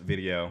Quest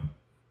video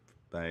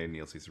by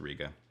Neil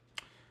Cicerega,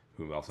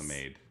 who also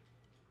made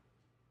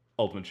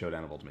Ultimate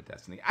Showdown of Ultimate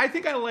Destiny. I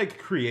think I like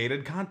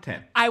created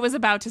content. I was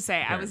about to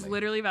say, apparently. I was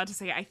literally about to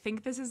say, I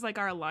think this is like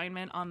our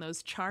alignment on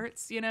those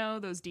charts, you know,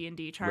 those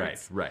D&D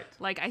charts. Right.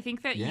 Like, I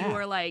think that you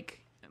are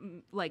like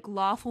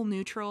lawful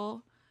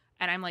neutral,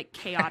 and I'm like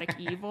chaotic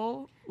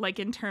evil, like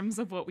in terms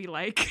of what we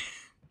like,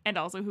 and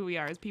also who we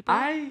are as people.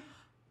 I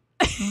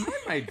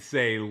might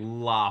say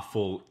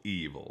lawful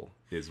evil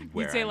is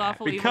where You'd say I'm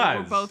lawful at, evil. because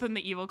We're both in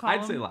the evil column.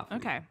 I'd say lawful.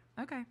 Okay.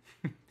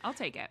 I'll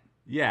take it.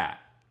 Yeah.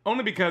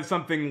 Only because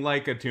something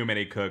like a Too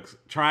Many Cooks,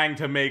 trying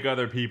to make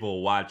other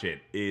people watch it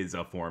is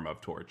a form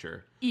of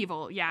torture.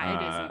 Evil. Yeah,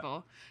 it is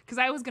evil. Because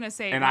I was going to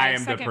say and my I am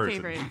second the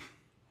person. favorite.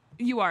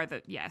 You are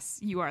the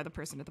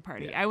person at the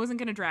party. Yeah. I wasn't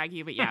going to drag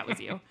you, but yeah, it was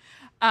you.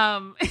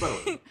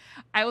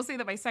 I will say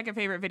that my second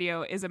favorite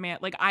video is a man,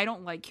 like I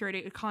don't like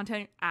curated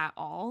content at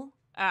all.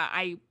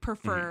 I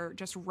prefer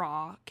just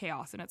raw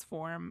chaos in its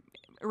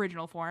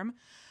original form.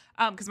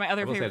 Because my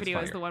other favorite video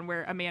is the one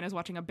where a man is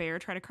watching a bear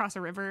try to cross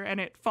a river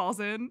and it falls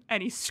in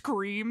and he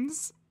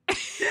screams.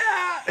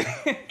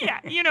 Yeah. Yeah,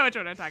 you know what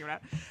I'm talking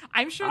about.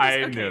 I'm sure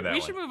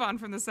we should move on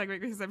from this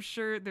segment because I'm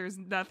sure there's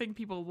nothing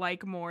people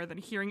like more than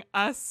hearing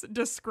us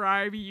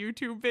describe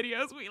YouTube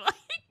videos we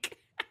like.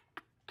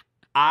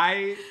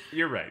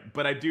 You're right,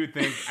 but I do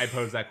think I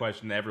pose that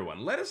question to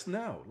everyone. Let us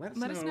know. Let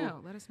us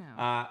know.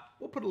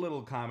 We'll put a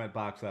little comment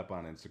box up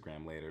on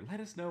Instagram later. Let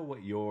us know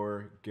what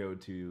your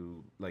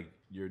go-to, like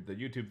the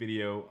YouTube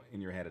video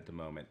in your head at the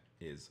moment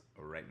is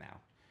right now.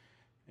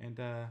 And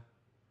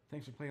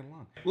thanks for playing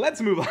along.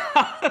 Let's move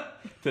on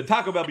to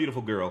Taco Bell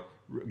beautiful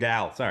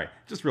gal. Sorry,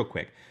 just real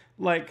quick.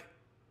 Like,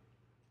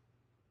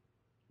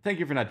 thank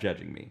you for not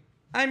judging me.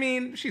 I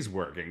mean, she's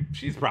working.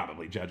 She's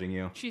probably judging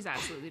you. She's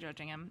absolutely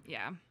judging him.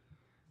 Yeah.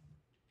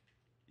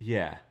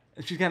 Yeah.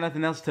 She's got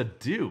nothing else to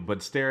do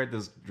but stare at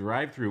this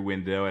drive-thru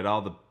window at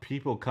all the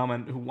people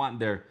coming who want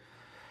their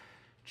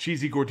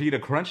cheesy gordita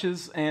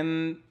crunches,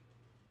 and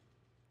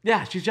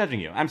yeah, she's judging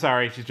you. I'm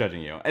sorry, she's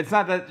judging you. It's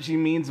not that she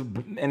means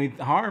any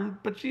harm,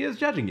 but she is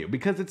judging you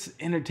because it's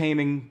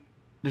entertaining.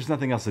 There's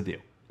nothing else to do.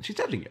 She's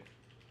judging you.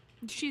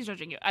 She's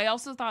judging you. I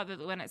also thought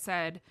that when it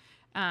said,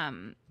 I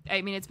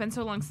mean, it's been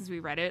so long since we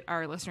read it,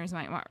 our listeners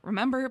might not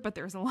remember, but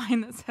there's a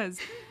line that says,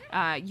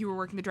 you were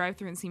working the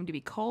drive-thru and seemed to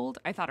be cold.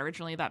 I thought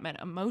originally that meant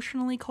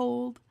emotionally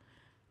cold,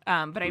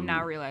 but I'm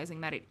now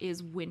realizing that it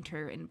is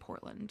winter in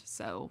Portland,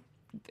 so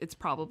it's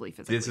probably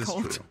physically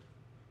cold. This is true.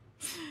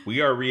 We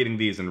are reading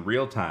these in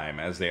real time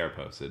as they are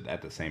posted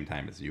at the same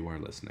time as you are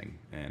listening,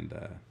 and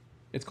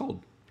it's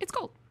cold. It's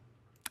cold.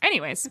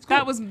 Anyways,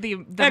 that was the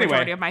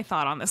majority of my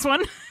thought on this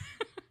one.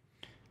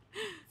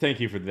 Thank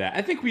you for that.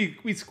 I think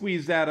we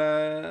squeezed out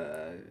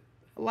a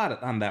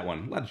lot on that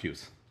one. A lot of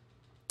juice.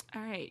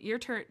 All right, your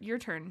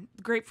turn.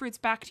 Grapefruit's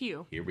back to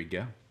you. Here we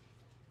go.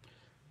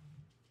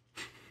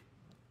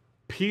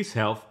 Peace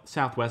Health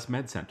Southwest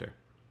Med Center,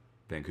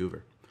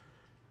 Vancouver.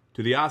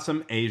 To the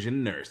awesome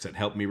Asian nurse that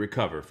helped me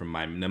recover from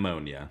my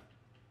pneumonia,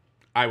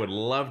 I would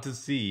love to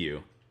see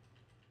you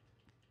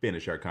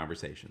finish our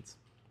conversations.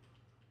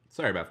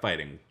 Sorry about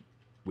fighting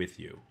with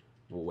you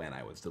when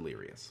I was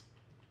delirious.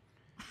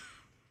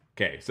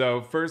 Okay,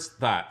 so first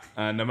thought.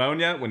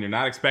 Pneumonia, when you're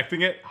not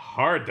expecting it,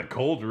 hard to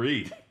cold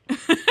read.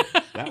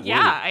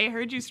 Yeah, I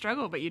heard you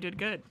struggle, but you did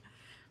good.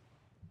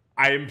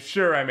 I am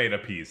sure I made a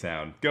P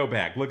sound. Go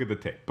back, look at the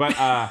tape. But,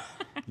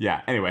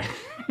 yeah, anyway.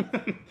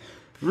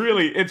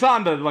 Really, it's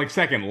on the,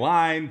 second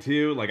line,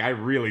 too. I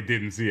really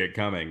didn't see it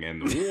coming,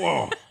 and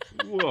whoa.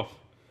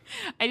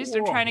 I just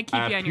am trying to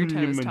keep you on your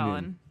toes,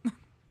 Colin.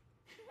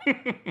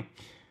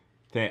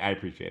 I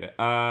appreciate it.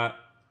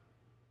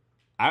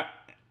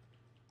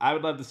 I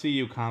would love to see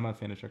you,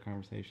 finish our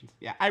conversations.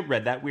 Yeah, I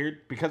read that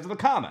weird because of the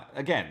comma.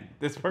 Again,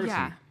 this person.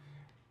 Yeah.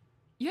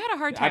 You had a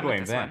hard time with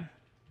this one.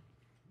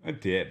 I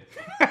did.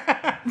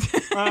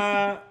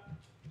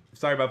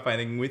 Sorry about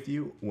fighting with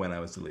you when I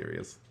was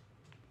delirious.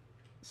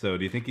 So,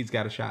 do you think he's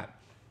got a shot?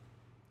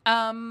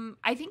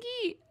 I think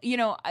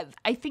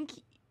I think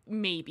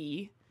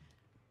maybe.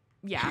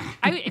 Yeah.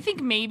 I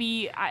think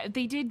maybe.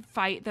 They did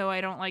fight, though.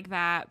 I don't like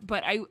that.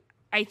 But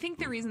I think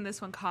the reason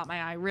this one caught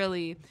my eye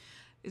really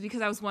is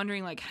because I was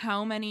wondering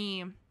how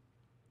many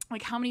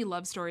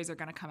love stories are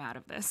going to come out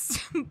of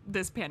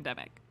this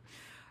pandemic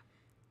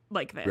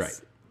like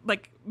this.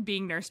 Right.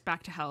 Being nursed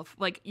back to health.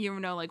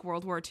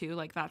 World War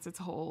II, that's its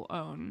whole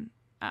own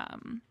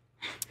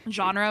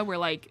genre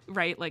where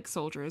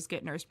soldiers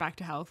get nursed back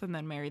to health and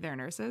then marry their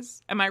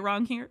nurses. Am I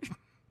wrong here?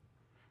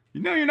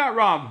 No, you're not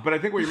wrong, but I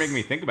think what you're making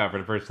me think about for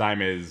the first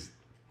time is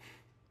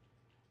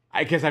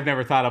I guess I've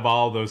never thought of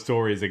all those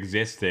stories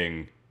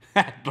existing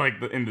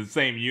in the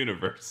same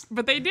universe.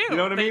 But they do. You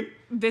know what I mean?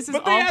 This is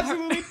but they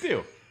absolutely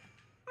do.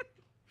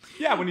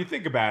 Yeah, when you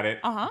think about it.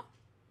 Uh-huh.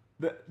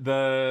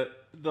 The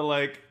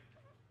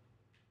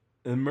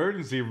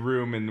emergency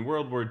room in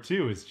World War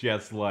II is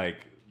just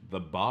the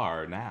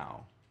bar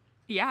now.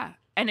 Yeah.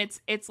 And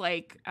it's it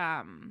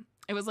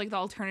was the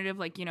alternative,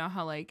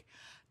 how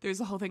there's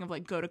the whole thing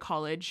of go to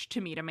college to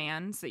meet a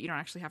man so that you don't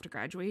actually have to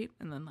graduate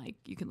and then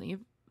you can leave.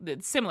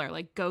 It's similar,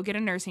 go get a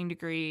nursing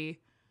degree,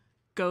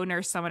 go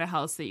nurse someone at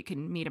health so that you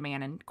can meet a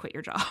man and quit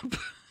your job.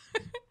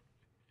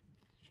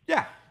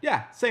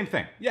 Yeah, same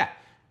thing. Yeah,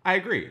 I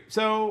agree.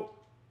 So,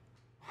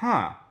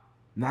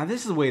 now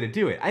this is a way to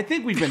do it. I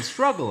think we've been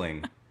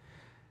struggling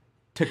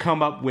to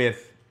come up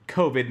with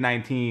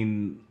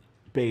COVID-19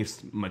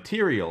 based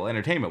material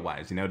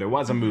entertainment-wise. There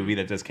was a movie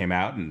that just came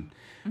out and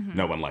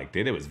no one liked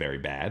it. It was very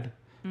bad.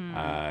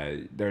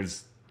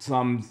 There's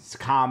some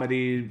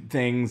comedy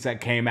things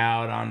that came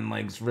out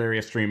on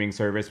various streaming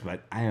service,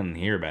 but I didn't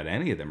hear about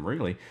any of them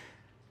really.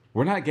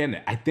 We're not getting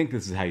it. I think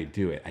this is how you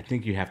do it. I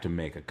think you have to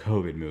make a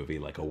COVID movie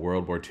like a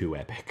World War II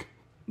epic.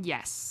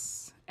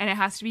 Yes. And it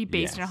has to be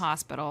based in a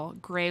hospital.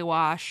 Gray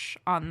wash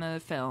on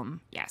the film.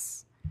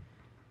 Yes.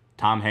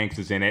 Tom Hanks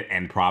is in it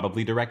and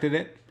probably directed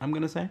it, I'm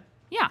going to say.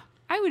 Yeah,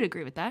 I would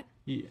agree with that.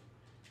 Yeah.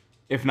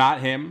 If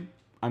not him,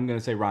 I'm going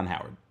to say Ron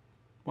Howard.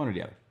 One or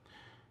the other.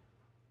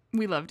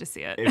 We love to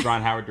see it. Is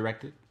Ron Howard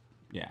directed?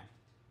 Yeah.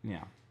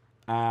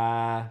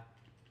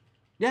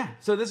 Yeah,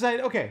 so this is...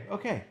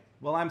 Okay.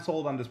 Well, I'm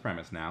sold on this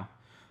premise now.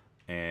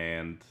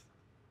 And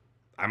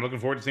I'm looking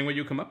forward to seeing what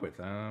you come up with.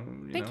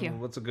 Thank you.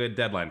 What's a good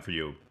deadline for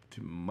you?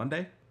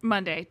 Monday?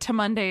 Monday. To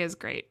Monday is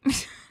great.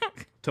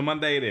 To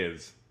Monday it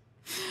is.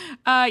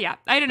 Yeah.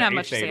 I didn't have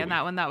much to say on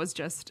that one. That was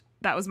just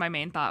that was my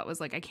main thought, was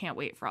like, I can't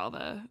wait for all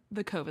the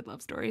COVID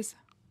love stories.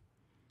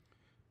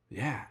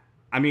 Yeah.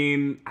 I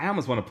mean, I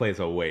almost want to place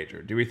a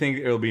wager. Do we think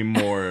it'll be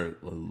more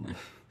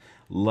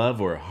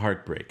love or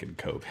heartbreak in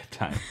COVID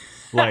time?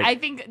 Like, I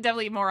think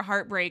definitely more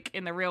heartbreak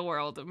in the real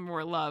world,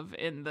 more love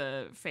in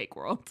the fake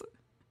world.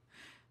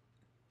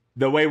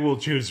 the way we'll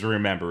choose to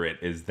remember it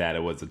is that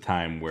it was a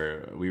time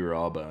where we were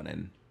all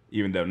boning,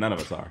 even though none of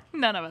us are.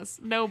 None of us.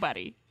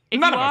 Nobody. If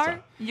None you of us are,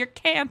 are. you're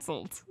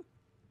canceled.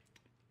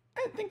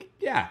 I think,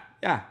 yeah.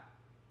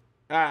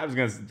 I was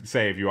going to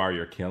say if you are,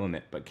 you're killing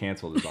it, but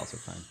canceled is also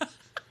fine.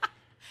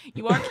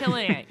 You are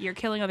killing it. You're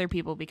killing other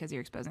people because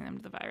you're exposing them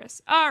to the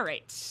virus. All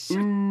right.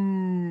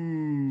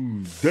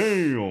 Ooh,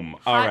 damn.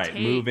 All Hot right, takes.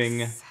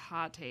 moving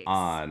Hot takes.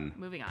 on.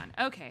 Moving on.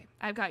 Okay,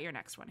 I've got your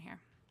next one here.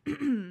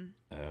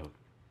 Oh,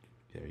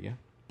 there you go.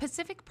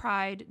 Pacific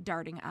Pride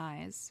darting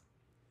eyes.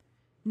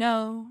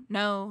 No.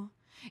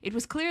 It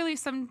was clearly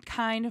some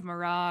kind of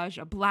mirage,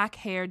 a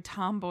black-haired,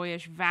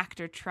 tomboyish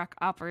Vector truck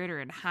operator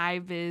in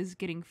high-vis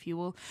getting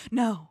fuel.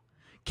 No,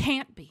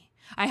 can't be.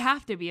 I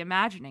have to be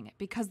imagining it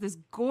because this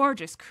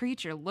gorgeous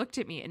creature looked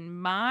at me in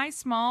my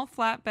small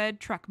flatbed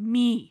truck,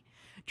 me,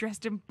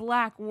 dressed in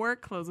black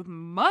work clothes with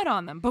mud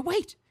on them. But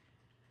wait,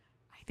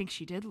 I think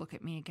she did look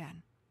at me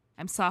again.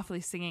 I'm softly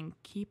singing,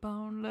 "Keep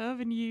on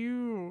Loving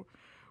You,"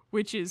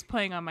 which is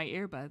playing on my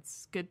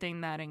earbuds. Good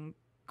thing that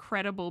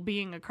incredible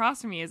being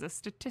across from me is a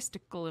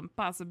statistical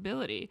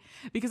impossibility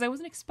because I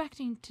wasn't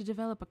expecting to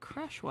develop a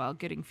crush while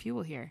getting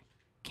fuel here.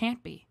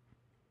 Can't be.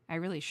 I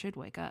really should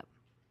wake up.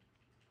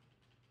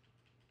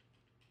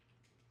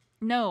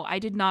 No, I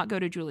did not go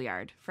to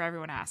Juilliard, for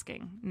everyone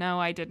asking. No,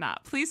 I did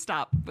not. Please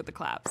stop with the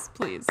claps.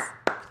 Please.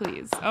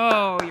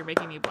 Oh, you're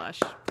making me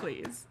blush.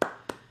 Please.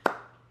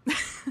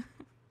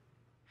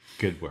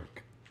 Good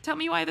work. Tell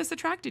me why this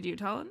attracted you,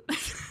 Talon.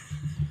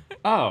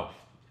 Oh.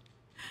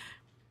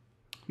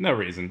 No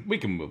reason. We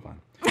can move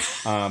on.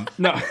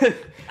 No.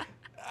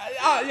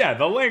 Yeah,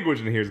 the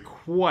language in here is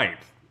quite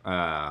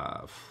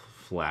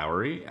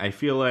flowery. I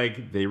feel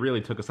like they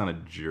really took us on a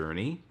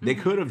journey. They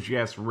could have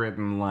just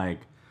written,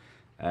 like,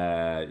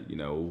 was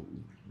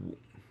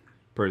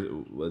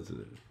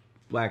it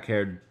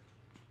black-haired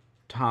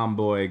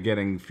tomboy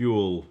getting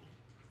fuel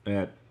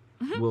at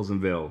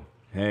Wilsonville.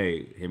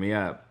 Hey, hit me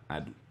up.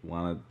 I'd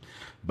want to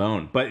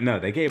bone. But no,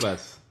 they gave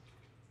us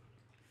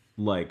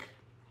like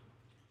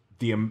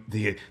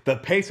the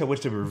pace at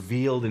which they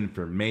revealed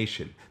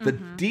information, the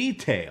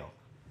detail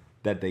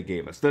that they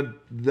gave us, the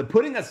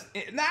putting us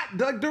not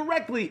like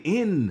directly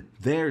in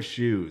their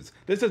shoes.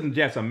 This isn't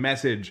just a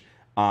message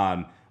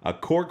on a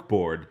cork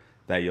board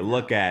that you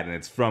look at and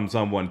it's from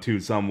someone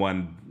to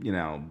someone,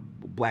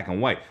 black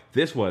and white.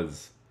 This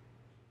was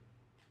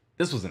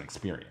an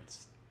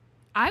experience.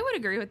 I would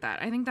agree with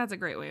that. I think that's a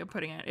great way of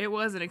putting it. It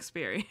was an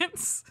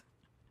experience.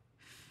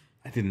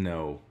 I didn't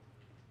know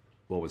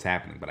what was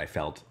happening, but I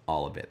felt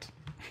all of it.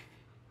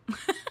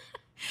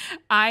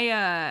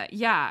 I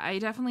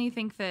definitely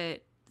think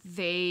that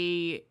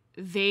they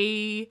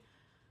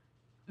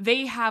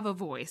have a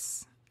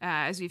voice.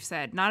 As we've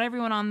said, not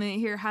everyone on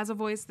here has a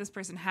voice. This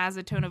person has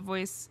a tone of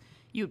voice.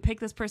 You would pick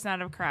this person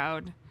out of a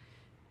crowd.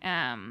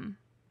 And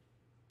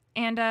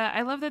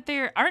I love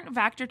that aren't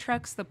Vector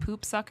trucks the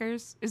poop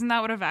suckers? Isn't that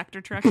what a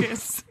Vector truck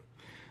is?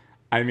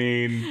 I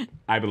mean,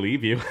 I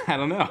believe you. I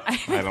don't know. I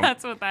think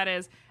that's what that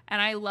is.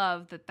 And I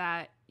love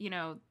that,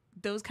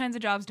 those kinds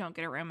of jobs don't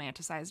get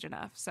romanticized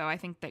enough. So I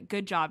think that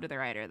good job to the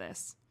writer of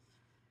this.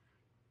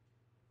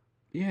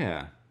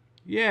 Yeah.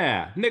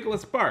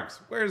 Nicholas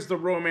Sparks. Where's the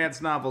romance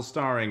novel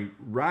starring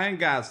Ryan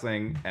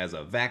Gosling as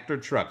a Vector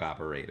truck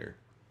operator?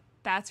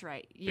 That's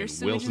right. Your in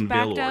sewage is Wilsonville,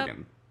 backed up.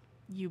 Oregon.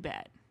 You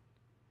bet.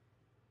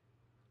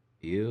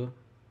 You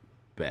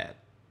bet.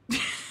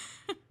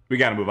 We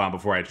got to move on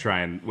before I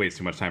try and waste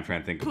too much time trying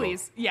to think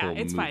Please. of a Yeah, whole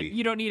it's movie. fine.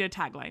 You don't need a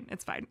tagline.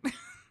 It's fine.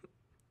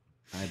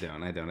 I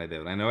don't. I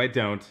know I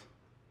don't.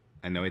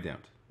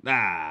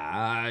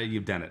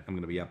 You've done it. I'm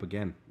going to be up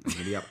again. I'm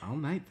going to be up all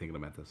night thinking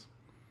about this.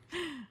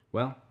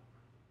 Well,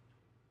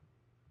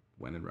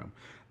 when in Rome.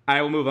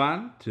 I will move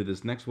on to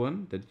this next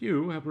one that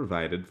you have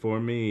provided for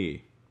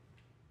me.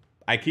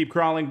 I keep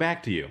crawling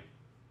back to you,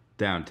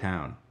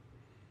 downtown.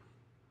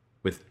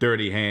 With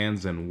dirty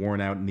hands and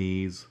worn-out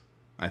knees,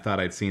 I thought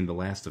I'd seen the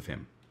last of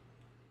him.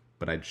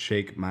 But I'd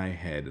shake my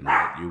head and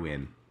let you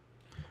in.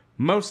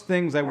 Most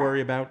things I worry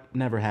about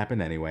never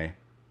happen anyway.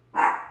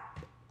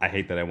 I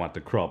hate that I want to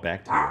crawl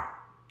back to you,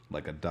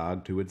 like a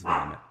dog to its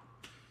vomit.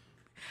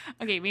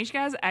 Okay, Mishka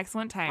has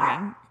excellent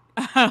timing.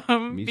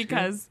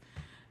 Because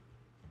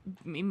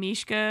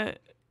Mishka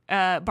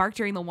barked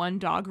during the one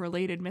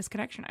dog-related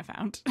misconnection I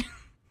found.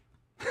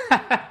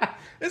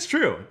 It's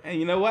true. And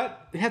you know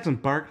what? It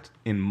hasn't barked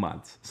in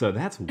months, so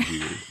that's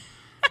weird.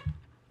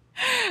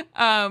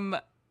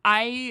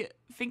 I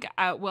think,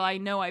 I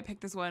know I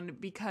picked this one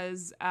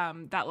because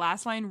that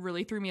last line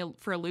really threw me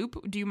for a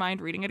loop. Do you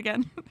mind reading it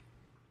again?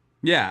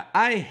 Yeah,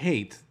 I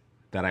hate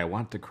that I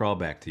want to crawl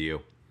back to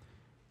you,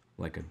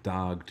 like a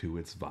dog to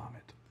its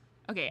vomit.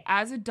 Okay,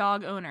 as a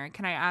dog owner,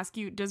 can I ask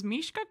you, does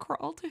Mishka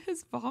crawl to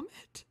his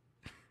vomit?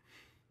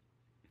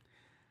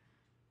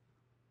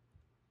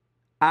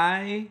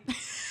 I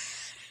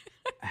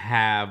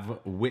have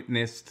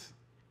witnessed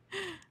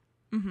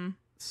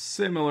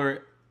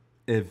similar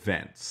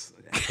events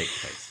take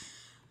place.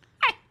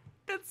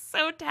 That's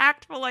so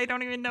tactful. I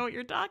don't even know what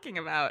you're talking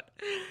about.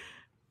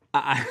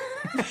 Yeah,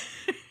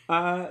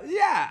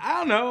 I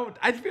don't know.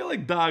 I feel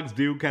like dogs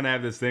do kind of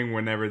have this thing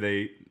whenever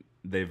they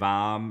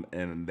vom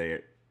and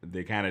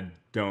they kind of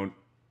don't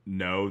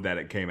know that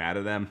it came out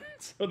of them,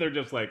 so they're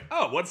just like,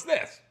 "Oh, what's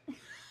this?"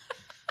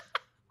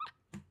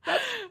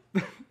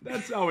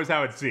 That's always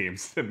how it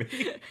seems to me.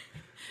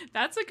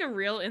 That's like a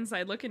real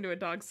inside look into a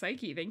dog's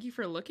psyche. Thank you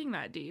for looking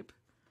that deep.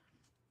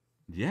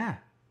 Yeah,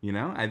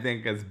 I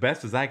think as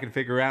best as I can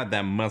figure out,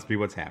 that must be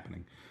what's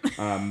happening.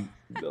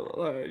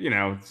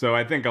 So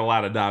I think a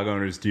lot of dog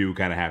owners do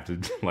kind of have to,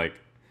 like,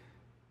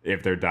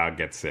 if their dog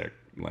gets sick,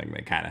 like,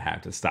 they kind of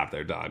have to stop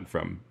their dog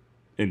from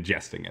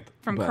ingesting it.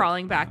 From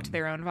crawling back to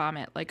their own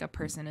vomit like a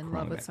person in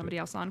love with somebody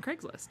else on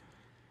Craigslist.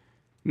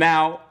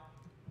 Now,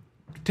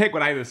 take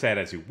what I just said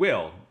as you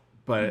will,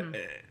 but,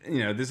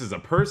 this is a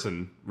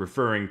person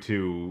referring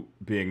to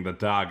being the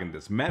dog in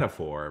this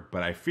metaphor,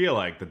 but I feel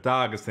like the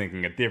dog is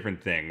thinking a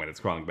different thing when it's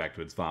crawling back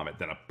to its vomit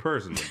than a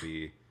person would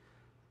be,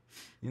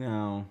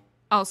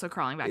 Also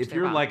crawling back to their if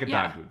you're vomit. like a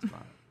dog to its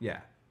vomit.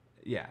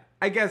 Yeah.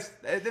 I guess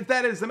if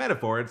that is the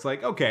metaphor, it's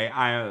like, okay,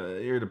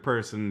 you're the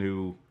person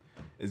who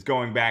is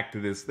going back to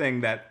this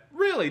thing that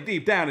really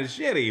deep down is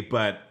shitty,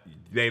 but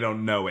they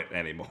don't know it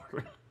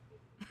anymore.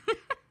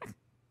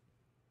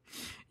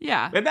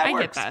 Yeah, And that I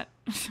works. get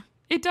that.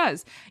 It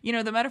does.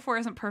 The metaphor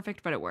isn't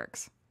perfect, but it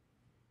works.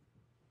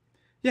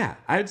 Yeah,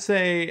 I'd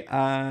say,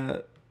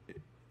 try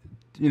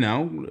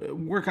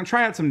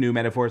out some new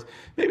metaphors.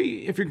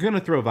 Maybe if you're going to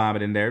throw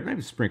vomit in there,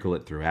 maybe sprinkle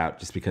it throughout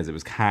just because it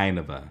was kind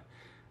of a,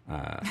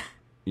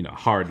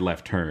 hard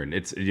left turn.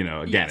 It's,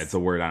 It's a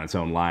word on its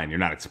own line. You're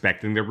not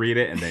expecting to read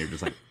it, and then you're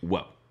just like,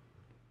 whoa,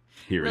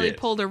 here Really it is.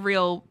 pulled a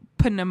real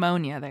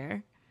pneumonia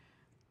there.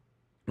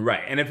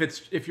 Right, and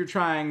if you're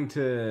trying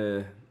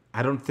to...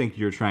 I don't think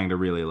you're trying to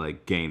really,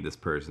 like, gain this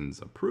person's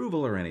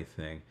approval or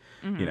anything.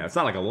 It's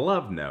not like a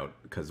love note,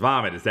 because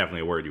vomit is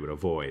definitely a word you would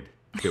avoid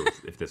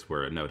if this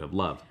were a note of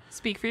love.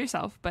 Speak for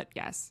yourself, but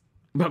yes.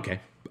 Okay,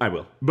 I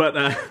will. But,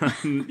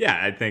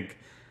 I think,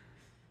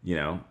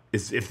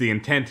 if the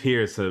intent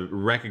here is to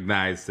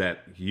recognize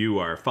that you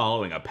are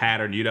following a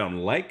pattern you don't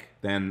like,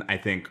 then I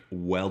think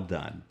well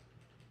done.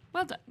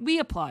 Well done. We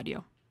applaud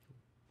you.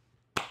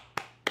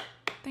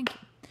 Thank you.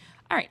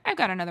 All right, I've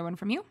got another one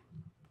from you.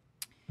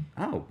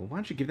 Oh, well, why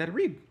don't you give that a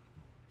read?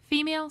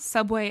 Female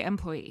subway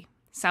employee,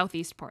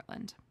 Southeast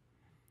Portland.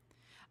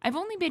 I've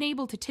only been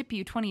able to tip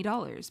you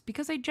 $20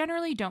 because I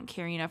generally don't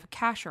carry enough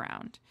cash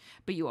around,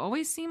 but you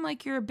always seem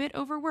like you're a bit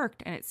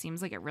overworked and it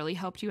seems like it really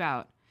helped you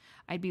out.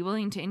 I'd be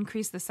willing to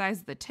increase the size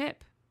of the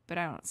tip, but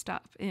I don't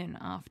stop in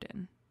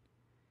often.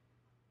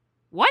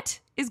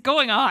 What is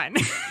going on?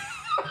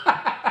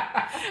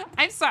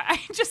 I'm sorry.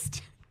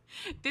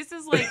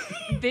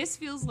 This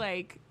feels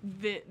like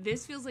the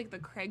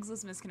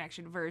Craigslist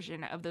misconnection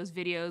version of those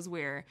videos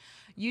where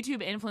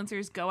YouTube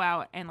influencers go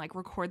out and like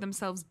record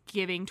themselves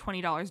giving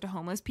 $20 to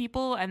homeless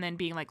people and then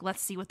being like,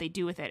 let's see what they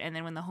do with it. And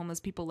then when the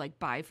homeless people like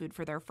buy food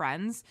for their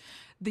friends,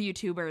 the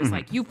YouTuber is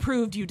like, you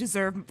proved you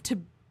deserve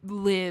to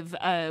live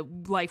a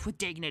life with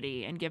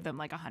dignity, and give them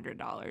like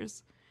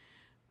 $100.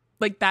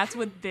 Like that's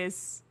what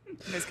this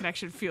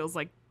misconnection feels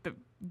like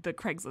the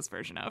Craigslist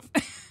version of.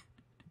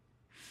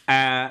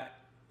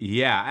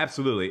 Yeah,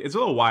 absolutely. It's a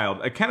little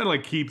wild. It kind of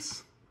like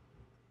keeps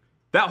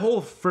that whole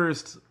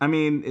first. I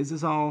mean, is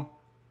this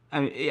all?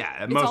 I mean,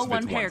 yeah, It's most all of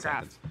one it's paragraph.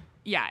 One sentence.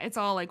 Yeah, it's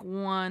all like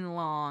one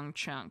long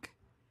chunk.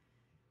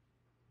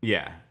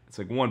 Yeah, it's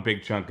like one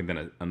big chunk and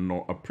then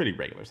a pretty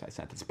regular size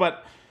sentence.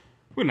 But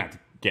we don't have to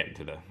get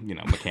into the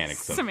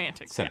mechanics of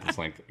Semantics, sentence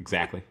length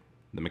exactly.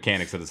 The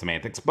mechanics of the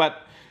semantics,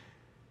 but.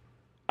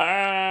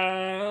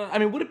 I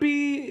mean, would it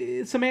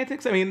be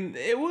semantics? I mean,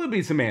 it would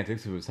be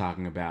semantics if it was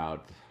talking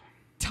about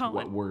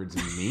what words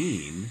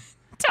mean.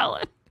 Tell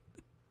it.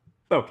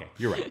 Okay,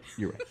 you're right.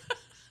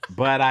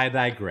 But I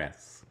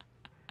digress.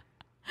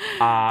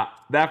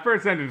 That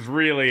first sentence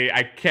really,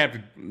 I kept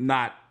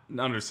not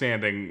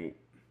understanding.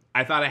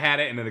 I thought I had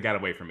it, and then it got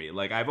away from me.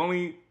 Like I've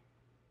only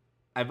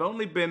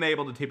been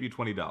able to tip you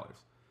 $20.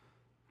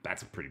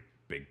 That's a pretty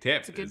big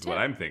tip. Is what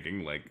I'm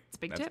thinking. Like it's a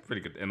big that's tip.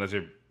 Pretty good. Unless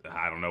you're,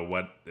 I don't know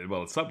what.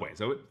 Well, it's Subway,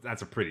 so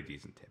that's a pretty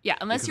decent tip. Yeah,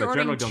 unless Because you're I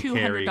ordering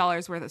generally don't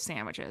 $200 worth of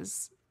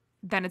sandwiches,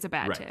 then it's a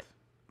bad Right. tip.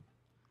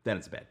 Then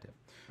it's a bad tip.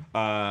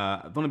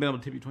 I've only been able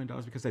to tip you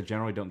 $20 because I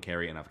generally don't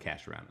carry enough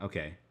cash around.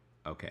 Okay.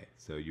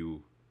 So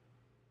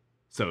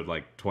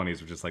like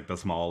 20s are just like the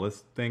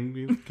smallest thing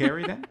you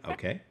carry then?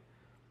 Okay.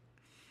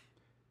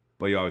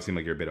 But you always seem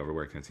like you're a bit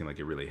overworked, and it seemed like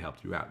it really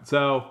helped you out.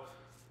 So,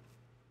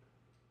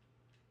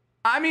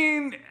 I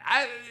mean,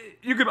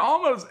 you could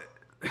almost...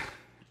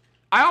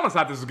 I almost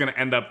thought this was going to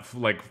end up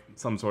like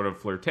some sort of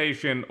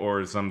flirtation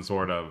or some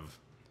sort of,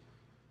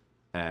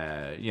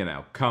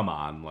 come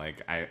on.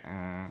 Like,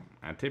 I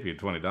tip you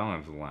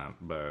 $20 a lot,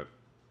 but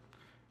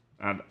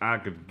I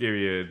could give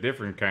you a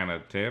different kind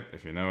of tip,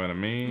 if you know what I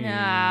mean.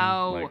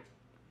 No. Like,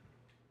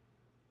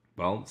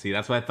 Well, see,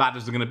 that's what I thought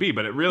this was going to be.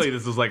 But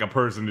this is like a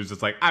person who's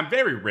just like, I'm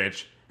very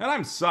rich, and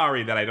I'm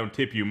sorry that I don't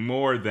tip you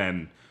more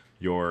than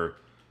your,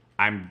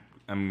 I'm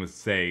going to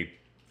say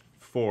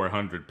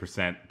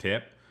 400%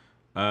 tip.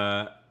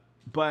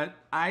 But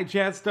I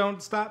just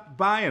don't stop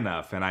by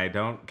enough, and I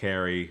don't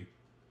carry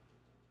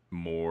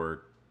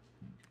more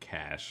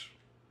cash.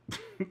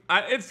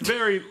 It's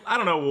very, I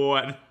don't know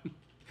what.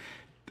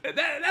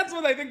 That's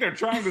what I think they're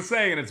trying to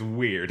say, and it's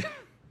weird.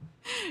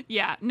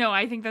 Yeah, no,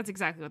 I think that's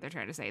exactly what they're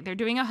trying to say. They're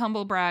doing a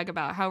humble brag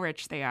about how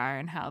rich they are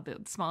and how the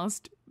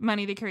smallest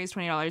money they carry is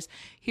 $20.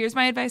 Here's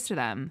my advice to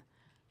them.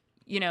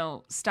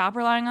 Stop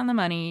relying on the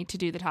money to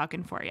do the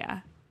talking for you.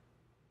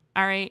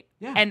 All right?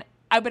 Yeah. And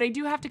but I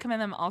do have to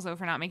commend them also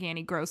for not making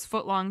any gross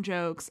footlong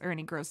jokes or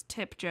any gross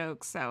tip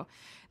jokes. So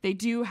they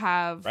do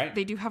have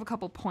a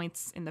couple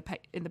points in the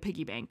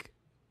piggy bank,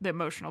 the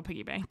emotional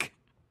piggy bank.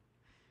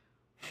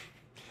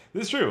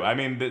 This is true. I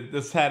mean,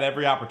 this had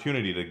every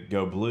opportunity to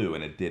go blue,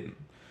 and it didn't.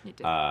 It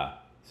did.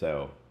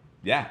 So,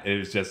 yeah, it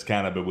was just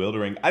kind of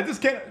bewildering. I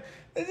can't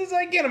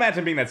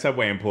imagine being that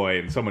Subway employee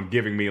and someone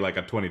giving me like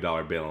a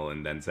 $20 bill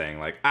and then saying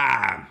like,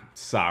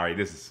 sorry,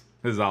 this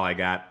is all I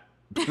got.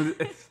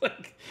 It's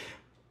like,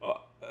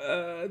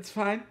 it's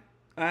fine.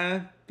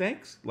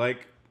 Thanks.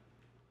 Like,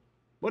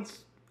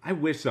 I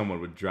wish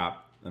someone would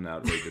drop an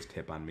outrageous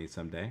tip on me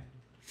someday.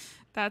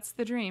 That's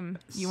the dream.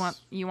 You want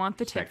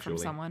the tip Sexually.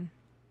 from someone.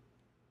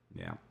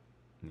 Yeah.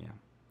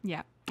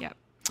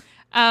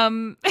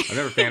 I've I've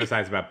never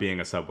fantasized about being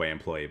a Subway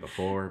employee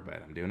before,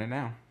 but I'm doing it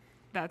now.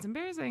 That's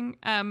embarrassing.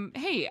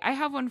 Hey, I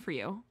have one for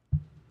you.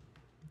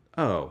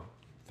 Oh,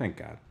 thank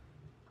God.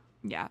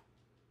 Yeah.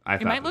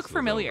 It might look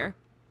familiar.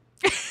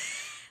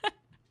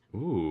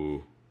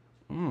 Ooh.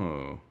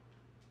 Oh.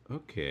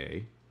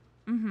 Okay.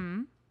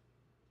 Mm-hmm.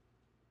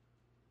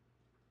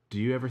 Do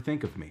you ever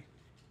think of me?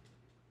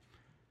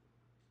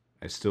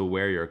 I still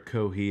wear your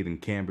Coheed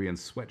and Cambrian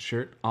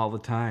sweatshirt all the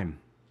time.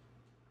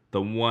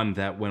 The one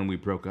that when we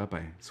broke up,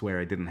 I swear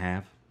I didn't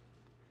have.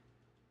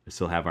 I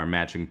still have our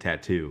matching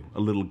tattoo, a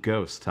little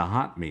ghost to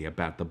haunt me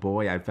about the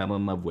boy I fell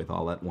in love with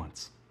all at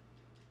once.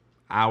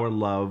 Our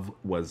love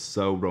was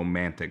so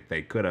romantic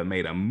they could have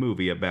made a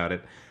movie about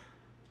it.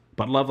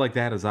 But love like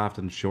that is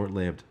often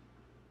short-lived.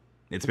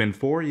 It's been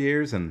 4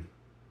 years, and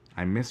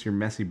I miss your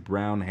messy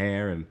brown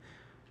hair and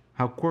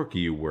how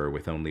quirky you were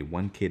with only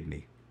one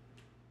kidney.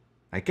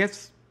 I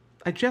guess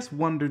I just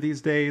wonder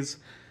these days,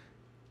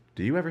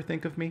 do you ever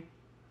think of me?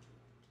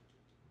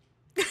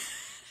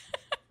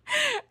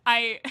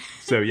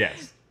 So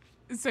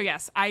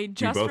yes, I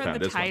just both read have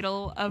the this one.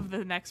 title of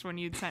the next one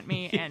you'd sent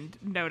me and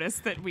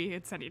noticed that we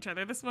had sent each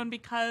other this one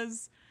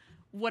because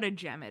what a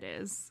gem it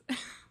is.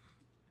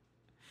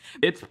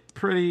 it's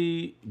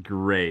pretty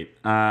great.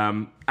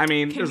 I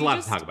mean, there's a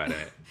lot to talk about in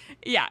it.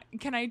 Yeah,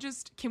 can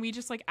we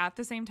just like at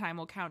the same time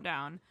we'll count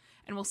down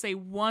and we'll say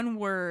one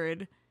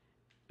word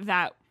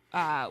that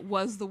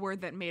was the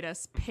word that made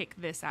us pick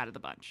this out of the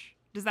bunch.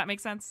 Does that make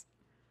sense?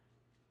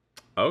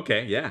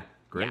 Okay, yeah,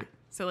 great. Yeah.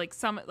 So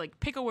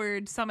pick a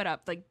word, sum it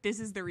up. Like this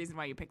is the reason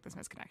why you picked this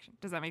misconnection.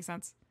 Does that make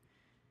sense?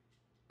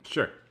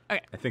 Sure.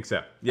 Okay. I think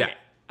so. Yeah. Okay.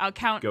 I'll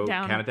count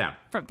Count it down.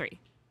 from 3.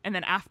 And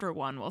then after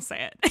 1 we'll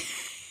say it.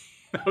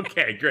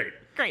 Okay, great.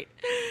 Great.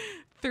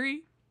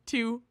 3,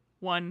 2,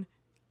 1.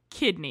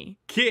 Kidney.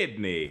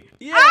 Kidney.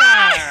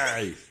 Yes.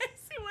 It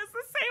was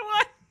the same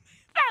one.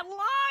 That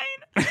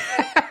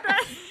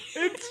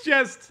line.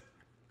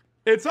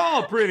 It's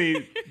all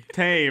pretty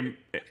tame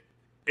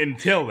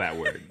until that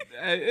word.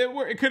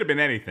 It could have been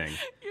anything.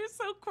 You're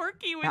so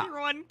quirky with your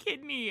one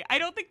kidney. I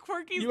don't think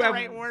quirky is You the have-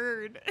 right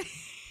word.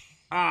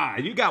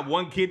 You got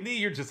one kidney?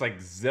 You're just like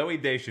Zoe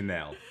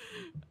Deschanel.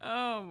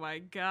 Oh my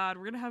God.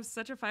 We're going to have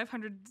such a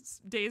 500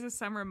 days of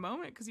summer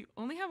moment because you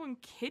only have one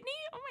kidney?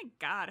 Oh my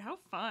God. How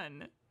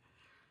fun.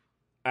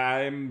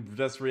 I'm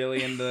just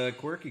really into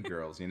quirky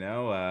girls,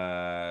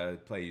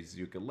 plays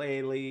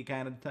ukulele,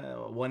 kind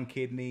of one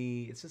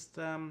kidney. It's just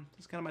kind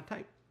of my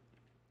type.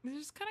 They're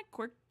just kind of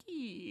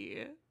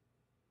quirky.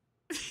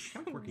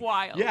 Kind of quirky.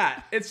 Wild.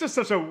 Yeah, it's just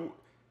such a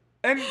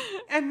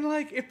and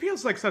like it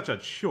feels like such a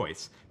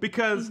choice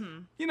because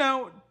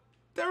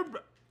they're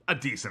a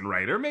decent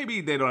writer. Maybe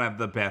they don't have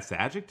the best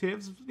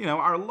adjectives.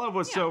 Our love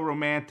was so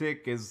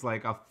romantic is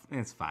like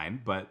it's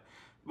fine, but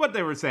what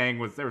they were saying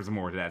was there was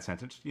more to that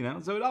sentence,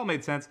 so it all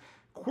made sense.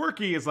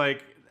 Quirky is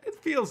like, it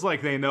feels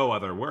like they know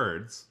other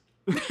words.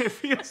 It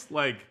feels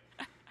like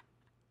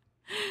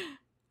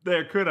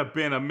there could have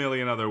been a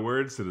million other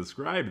words to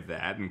describe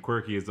that, and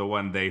quirky is the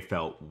one they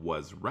felt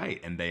was right,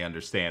 and they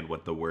understand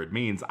what the word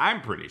means, I'm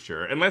pretty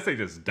sure. Unless they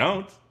just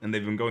don't, and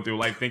they've been going through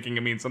life thinking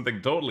it means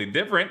something totally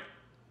different.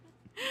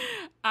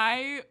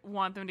 I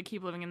want them to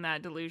keep living in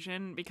that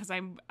delusion because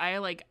I'm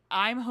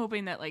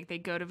hoping that like they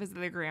go to visit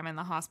their grandma in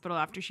the hospital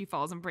after she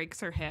falls and breaks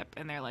her hip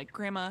and they're like,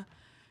 Grandma,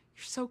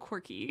 you're so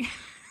quirky.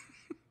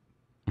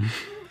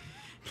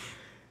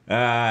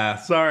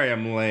 Sorry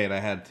I'm late. I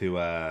had to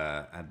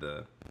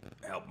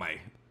help my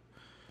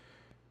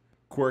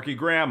quirky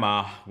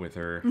grandma with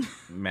her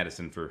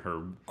medicine for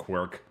her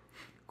quirk.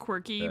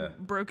 Quirky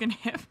broken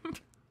hip.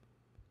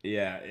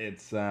 Yeah,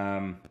 it's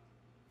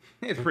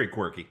pretty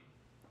quirky.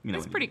 You know,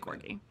 It's pretty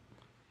quirky.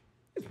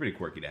 It's pretty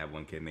quirky to have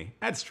one kidney.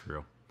 That's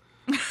true.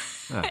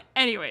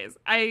 Anyways,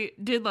 I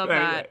did love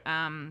Anyway.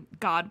 that.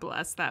 God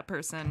bless that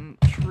person,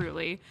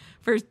 truly,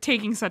 for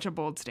taking such a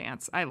bold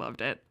stance. I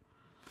loved it.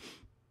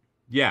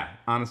 Yeah,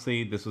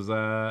 honestly, this was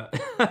a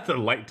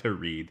delight to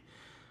read.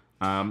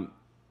 I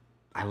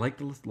like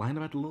the line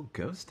about the little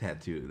ghost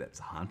tattoo that's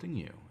haunting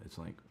you. It's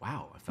like,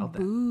 wow, I felt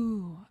that.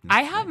 Ooh.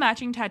 I have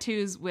matching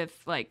tattoos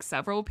with like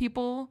several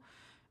people.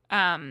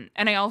 And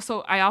I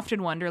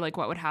often wonder like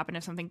what would happen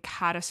if something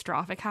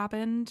catastrophic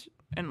happened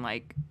and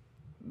like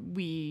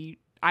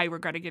I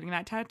regretted getting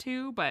that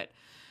tattoo, but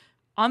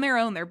on their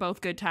own they're both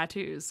good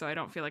tattoos, so I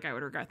don't feel like I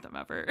would regret them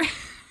ever.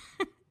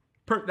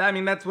 I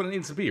mean, that's what it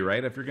needs to be,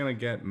 right? If you're gonna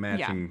get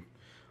matching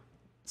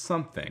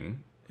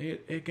something,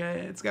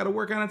 it's got to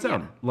work on its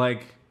own.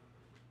 Like,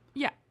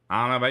 Yeah.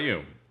 I don't know about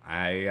you.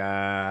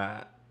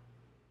 I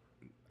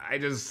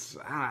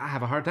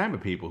have a hard time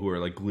with people who are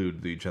like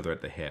glued to each other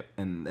at the hip.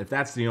 And if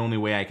that's the only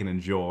way I can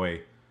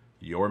enjoy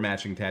your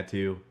matching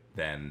tattoo,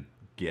 then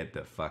get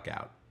the fuck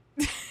out.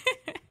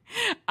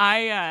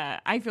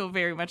 I feel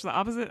very much the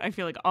opposite. I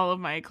feel like all of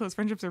my close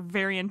friendships are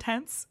very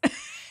intense.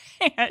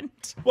 And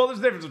Well, there's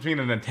a difference between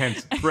an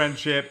intense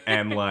friendship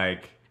and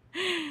like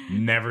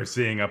never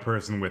seeing a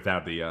person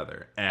without the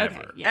other. Ever.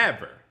 Okay, yeah.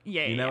 Ever.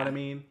 Yeah, You know yeah. what I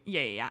mean?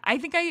 yeah. I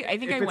think I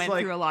If it's went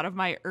like- through a lot of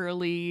my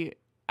early,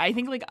 I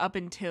think like up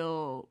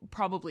until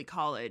probably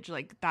college,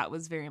 like that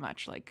was very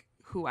much like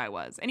who I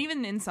was. And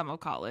even in some of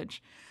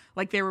college,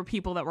 like there were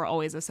people that were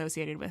always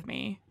associated with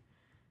me,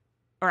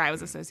 or I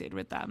was associated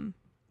with them,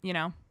 you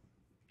know?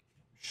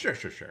 Sure.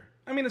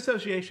 I mean,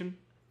 association,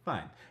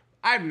 fine.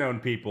 I've known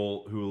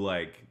people who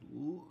like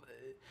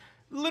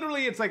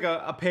literally it's like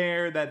a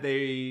pair that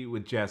they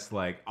would just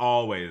like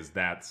always,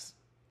 that's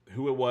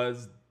who it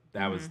was.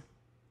 That was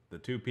the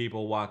two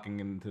people walking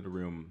into the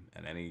room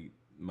at any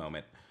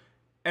moment.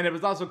 And it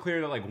was also clear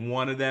that like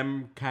one of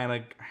them kind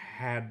of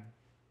had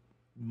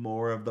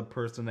more of the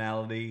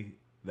personality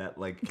that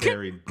like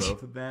carried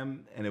both of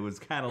them. And it was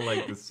kind of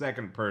like the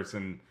second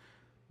person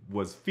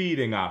was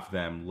feeding off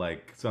them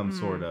like some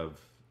sort of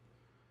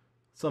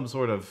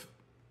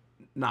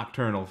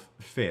nocturnal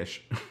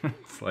fish.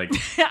 It's like,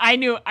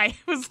 I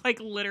was like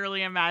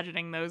literally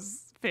imagining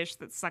those fish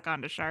that suck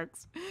onto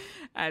sharks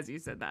as you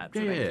said that.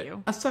 So thank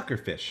you. a sucker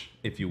fish,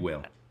 if you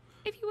will.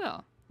 If you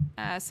will.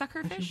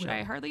 Suckerfish, will.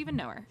 I hardly even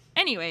know her.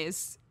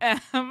 Anyways,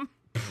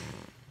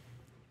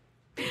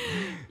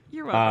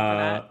 you're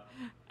welcome for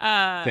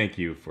that. Thank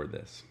you for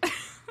this.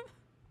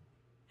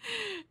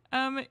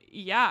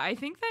 Yeah, I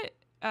think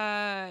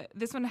that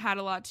this one had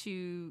a lot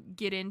to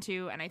get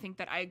into, and I think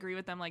that I agree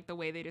with them, like the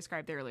way they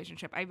describe their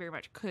relationship. I very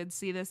much could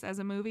see this as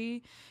a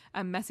movie.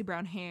 Messy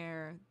brown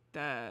hair,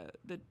 the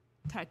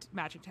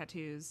matching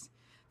tattoos,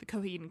 the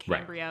Coheed and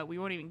Cambria. Right. We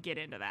won't even get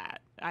into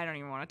that. I don't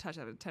even want to touch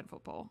that with a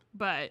 10-foot pole.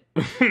 But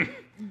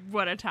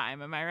what a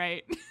time, am I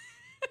right?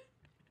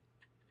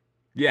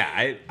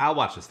 Yeah, I'll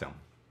watch this film.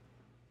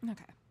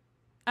 Okay.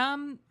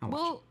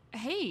 Well,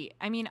 hey,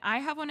 I mean, I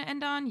have one to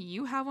end on.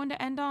 You have one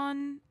to end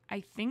on.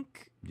 I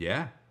think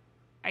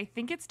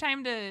it's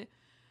time to,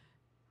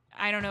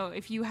 I don't know,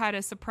 if you had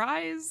a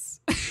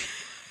surprise.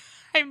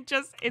 It's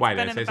Why, been did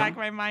I in the say back something? of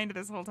my mind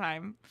this whole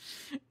time.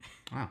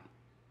 Wow.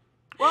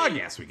 Well, I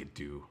guess we could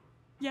do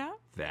Yeah?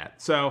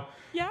 that. So,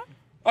 Yeah?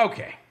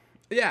 okay.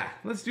 Yeah,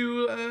 let's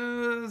do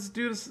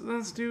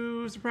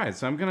surprise.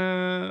 So I'm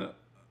gonna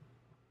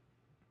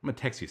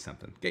text you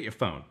something. Get your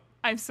phone.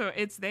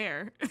 It's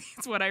there.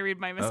 It's what I read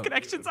my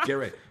misconnections on. Get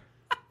ready.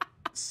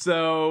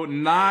 So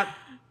not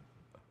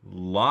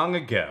long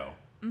ago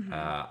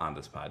on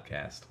this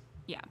podcast,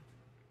 Yeah.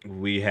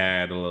 we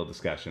had a little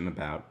discussion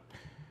about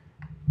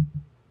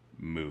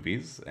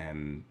movies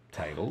and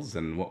titles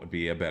and what would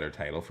be a better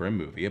title for a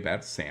movie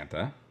about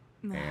Santa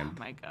and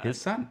my God. his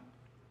son.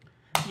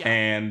 Yeah.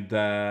 And,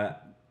 the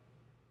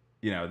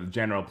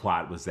general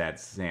plot was that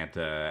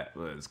Santa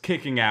was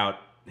kicking out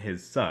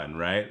his son,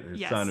 right? His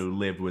Yes. son who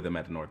lived with him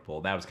at the North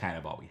Pole. That was kind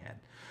of all we had.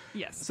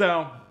 Yes.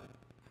 So,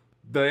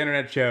 the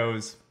internet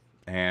shows,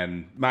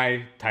 and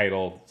my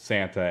title,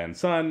 Santa and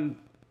Son,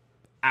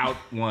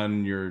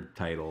 outwon your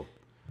title,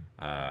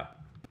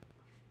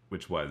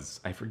 which was,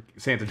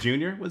 Santa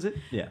Jr., was it?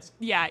 Yes.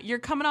 Yeah, you're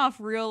coming off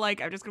real,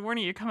 like, I'm just going to warn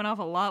you, you're coming off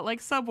a lot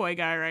like Subway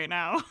Guy right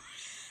now.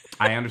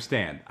 I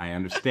understand.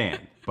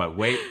 But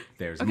wait,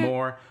 there's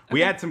more.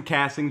 We had some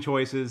casting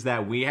choices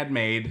that we had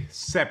made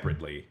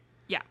separately.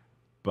 Yeah.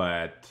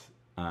 But,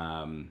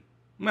 in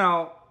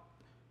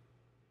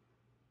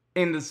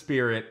the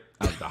spirit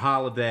of the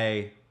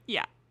holiday,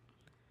 Yeah.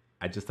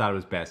 I just thought it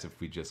was best if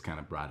we just kind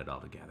of brought it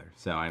all together.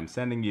 So I'm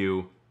sending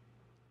you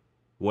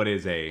what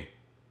is a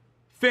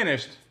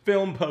finished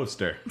film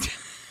poster.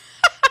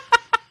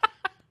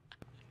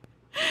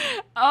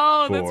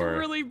 Oh, that's For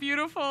really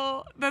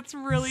beautiful. That's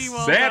really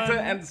well Santa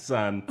done. and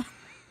Son,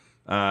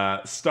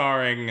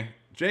 starring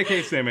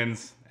J.K.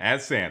 Simmons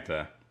as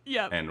Santa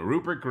Yep. and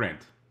Rupert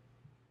Grint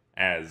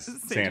as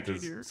Santa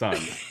Santa's Jr. son,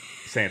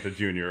 Santa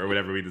Jr. or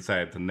whatever we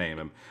decided to name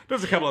him.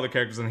 There's a couple other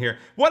characters in here.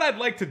 What I'd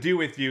like to do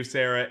with you,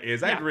 Sarah,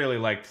 is I'd really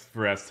like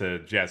for us to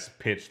just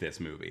pitch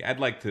this movie. I'd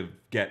like to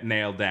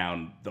nail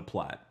down the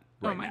plot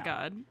right Oh my now.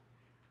 God.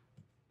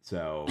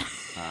 So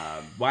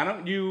why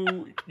don't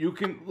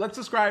let's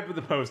subscribe to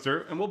the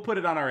poster, and we'll put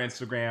it on our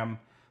Instagram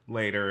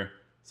later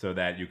so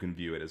that you can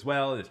view it as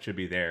well. It should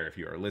be there if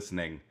you are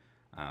listening.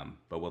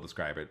 But we'll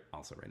describe it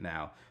also right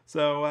now.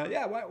 So,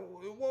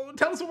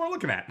 tell us what we're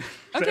looking at.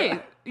 Okay,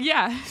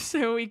 yeah.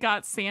 So we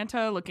got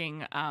Santa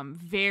looking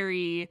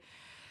very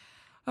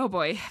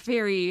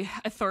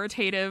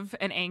authoritative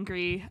and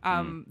angry.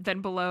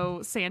 Then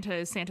below Santa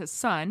is Santa's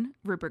son,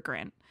 Rupert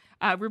Grint.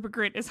 Rupert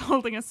Grint is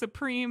holding a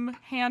Supreme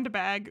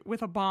handbag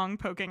with a bong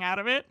poking out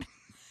of it.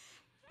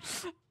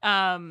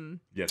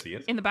 Yes, he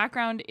is. In the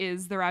background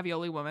is the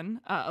ravioli woman,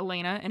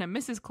 Elena, in a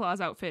Mrs. Claus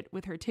outfit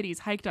with her titties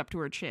hiked up to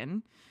her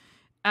chin.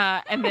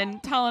 And then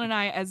Talon and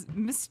I as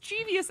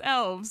mischievous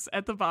elves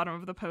at the bottom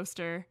of the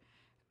poster.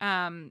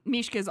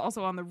 Mishka is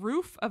also on the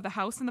roof of the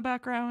house in the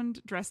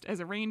background, dressed as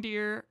a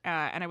reindeer.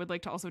 And I would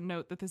like to also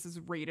note that this is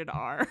rated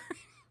R.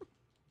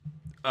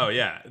 Oh,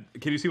 yeah.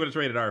 Can you see what it's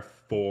rated R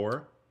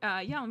for?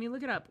 Yeah, let me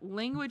look it up.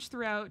 Language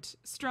throughout,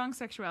 strong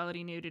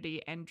sexuality,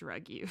 nudity, and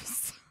drug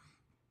use.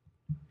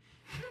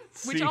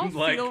 Which all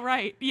feel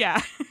right.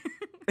 Yeah.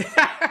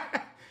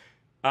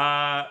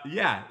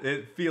 Yeah,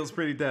 it feels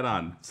pretty dead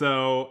on.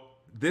 So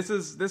this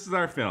is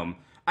our film.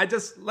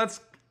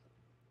 Let's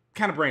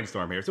kind of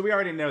brainstorm here. So we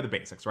already know the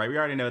basics, right? We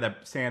already know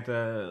that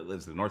Santa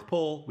lives at the North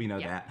Pole. We know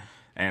that.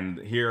 And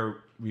here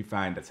we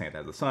find that Santa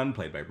has a son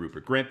played by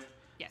Rupert Grint,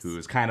 who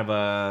is kind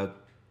of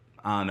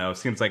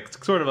seems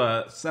like sort of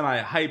a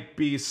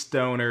semi-hypey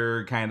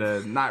stoner, kind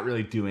of not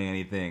really doing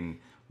anything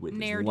with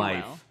his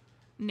life.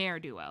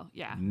 Ne'er-do-well,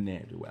 yeah.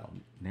 Ne'er-do-well.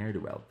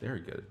 Very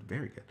good.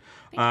 Very good.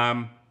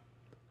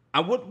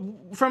 What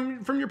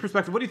from your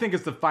perspective, what do you think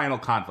is the final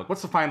conflict?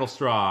 What's the final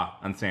straw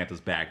on Santa's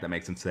back that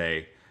makes him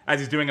say, as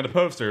he's doing in the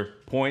poster,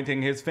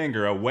 pointing his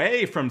finger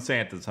away from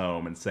Santa's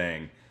home and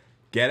saying,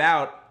 "Get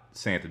out,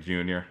 Santa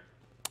Jr."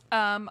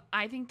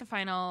 I think the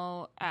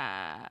final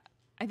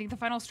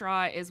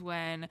straw is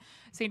when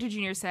Santa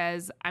Jr.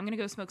 says, "I'm going to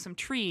go smoke some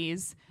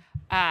trees."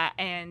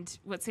 And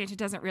what Santa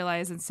doesn't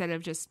realize, instead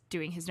of just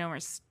doing his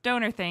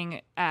stoner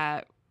thing,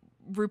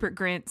 Rupert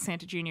Grint,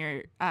 Santa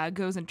Jr.,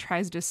 goes and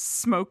tries to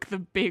smoke the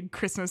big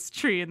Christmas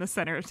tree in the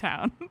center of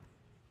town.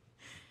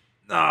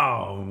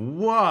 Oh,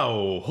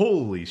 whoa.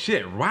 Holy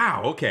shit.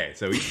 Wow. Okay.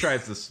 So he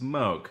tries to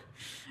smoke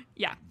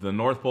the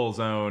North Pole's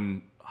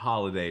own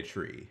holiday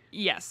tree.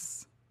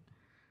 Yes.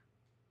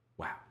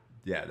 Wow.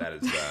 Yeah, that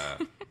is...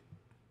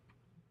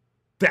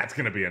 That's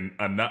going to be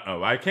a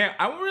nut-oh. I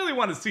really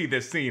want to see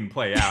this scene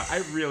play out.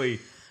 I really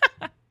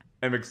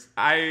am...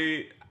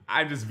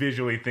 I'm just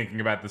visually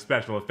thinking about the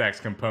special effects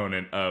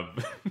component of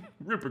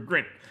Rupert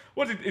Grint.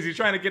 Is he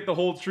trying to get the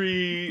whole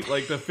tree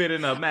to fit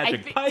in a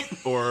magic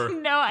pipe or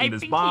in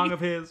this bong of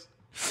his?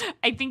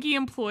 I think he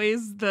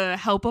employs the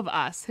help of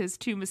us, his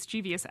two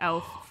mischievous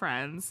elf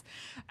friends,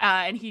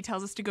 and he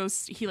tells us to go.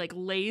 He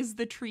lays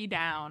the tree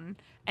down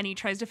and he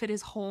tries to fit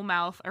his whole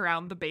mouth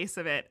around the base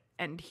of it,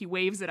 and he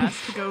waves at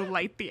us to go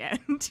light the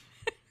end.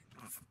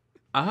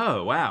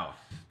 Oh wow,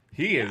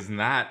 he is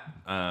not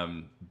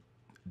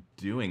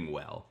doing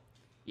well.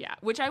 Yeah,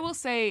 which I will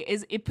say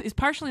is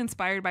partially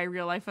inspired by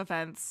real life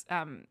events.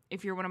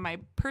 If you're one of my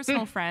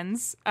personal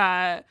friends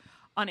on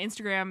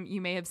Instagram, you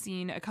may have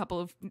seen a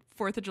couple of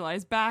 4th of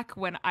July's back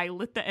when I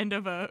lit the end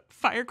of a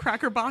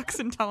firecracker box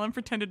and Talon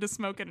pretended to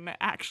smoke it, and it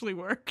actually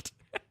worked.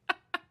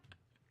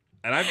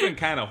 And I've been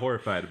kind of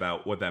horrified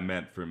about what that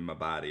meant for my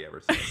body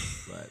ever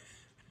since.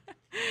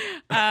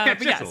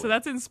 But yeah, so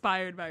that's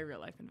inspired by real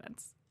life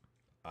events.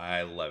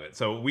 I love it.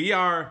 So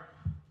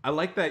I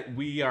like that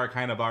we are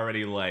kind of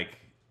already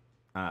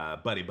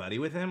buddy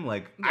with him.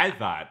 I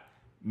thought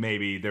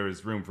maybe there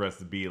was room for us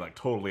to be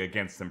totally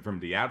against him from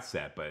the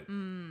outset, but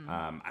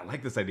I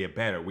like this idea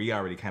better. We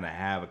already kind of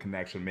have a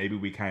connection. Maybe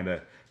we kind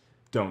of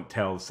don't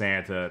tell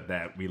Santa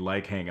that we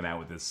like hanging out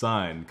with his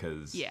son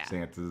because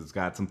Santa's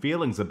got some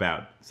feelings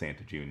about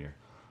Santa Jr.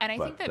 And I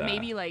think that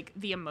maybe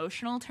the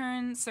emotional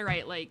turns, so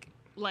right,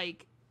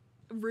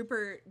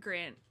 Rupert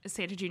Grint,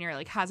 Santa Jr.,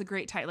 has a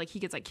great time. He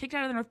gets kicked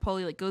out of the North Pole.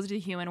 He goes to the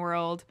human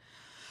world.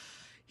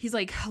 He's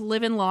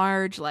living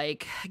large,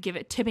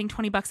 tipping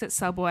 $20 at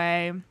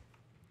Subway.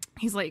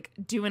 He's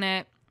doing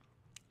it.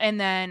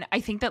 And then I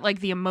think that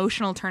the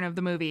emotional turn of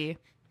the movie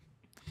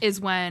is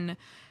when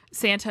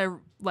Santa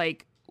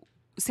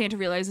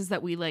realizes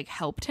that we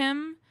helped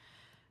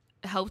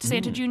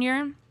Santa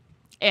Jr.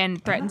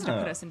 and threatens to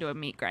put us into a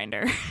meat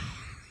grinder.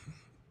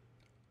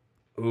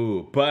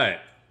 Ooh,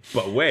 but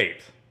wait.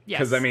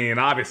 Yes. Because,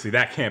 obviously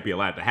that can't be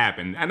allowed to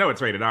happen. I know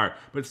it's rated R,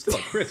 but it's still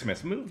a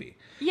Christmas movie.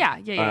 Yeah.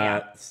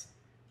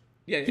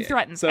 He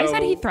threatens. So, I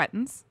said he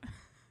threatens.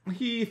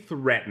 He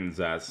threatens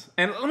us.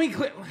 And let me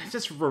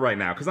just for right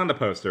now, because on the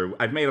poster,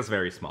 I've made us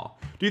very small.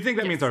 Do you think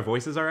that means our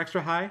voices are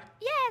extra high?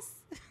 Yes.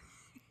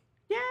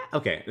 Yeah.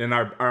 Okay. And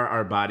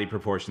our body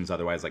proportions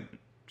otherwise,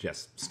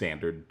 just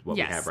standard what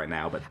Yes. we have right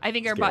now, but I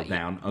think our scaled butt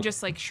down. Okay.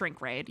 just like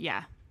shrink raid.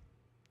 Yeah.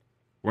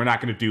 We're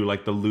not going to do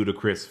like the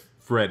ludicrous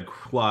Fred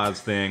Claus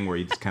thing where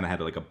he just kind of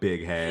had like a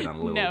big head on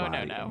a little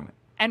body. No.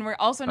 And we're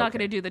also not Okay.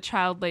 going to do the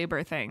child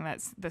labor thing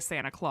that's the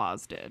Santa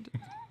Claus did.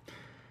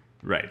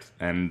 Right.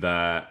 And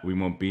we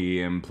won't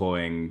be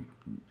employing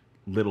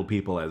little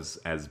people as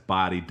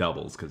body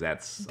doubles because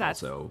that's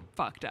also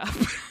fucked up.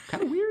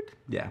 kind of weird.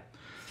 Yeah.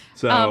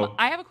 So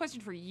I have a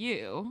question for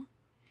you.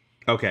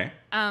 okay.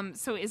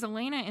 So is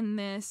Elena in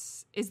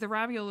this? Is the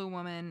Ravioli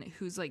woman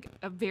who's like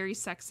a very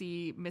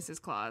sexy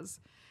Mrs. Claus?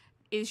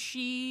 Is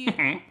she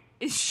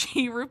is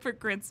she Rupert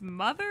Grint's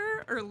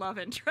mother or love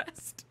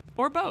interest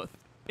or both?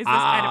 Is this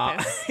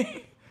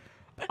Oedipus?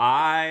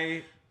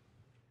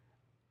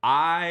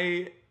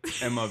 I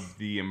am of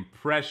the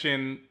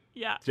impression,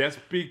 Yeah. just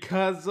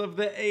because of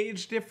the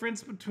age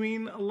difference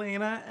between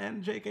Elena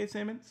and J.K.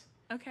 Simmons.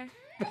 Okay.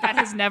 That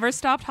has never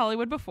stopped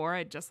Hollywood before.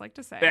 I'd just like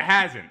to say. It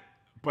hasn't,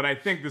 but I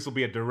think this will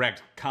be a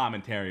direct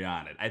commentary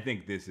on it. I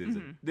think this is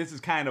this is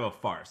kind of a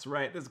farce,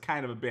 right? This is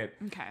kind of a bit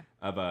Okay.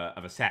 of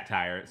a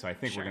satire. So I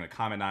think we're Sure. going to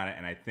comment on it,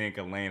 and I think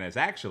Elena is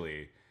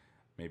actually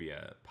maybe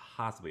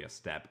possibly a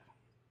step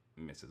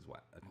Mrs.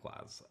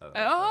 Claus.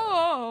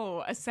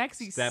 A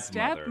sexy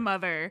stepmother.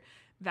 stepmother.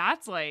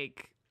 That's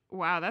like,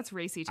 wow, that's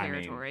racy I mean,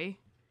 territory.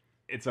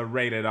 It's a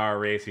rated R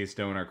racy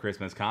stoner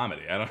Christmas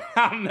comedy. I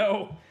don't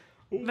know.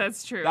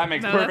 That's true. That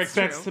makes No, perfect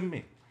that's sense true. to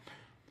me.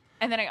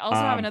 And then I also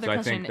have another so I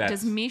question. think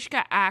Does that's-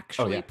 Mishka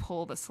actually yeah.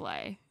 pull the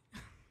sleigh?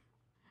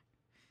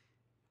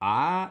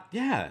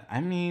 Yeah.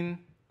 I mean,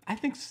 I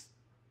think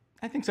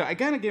so. I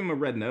gotta give him a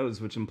red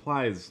nose, which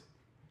implies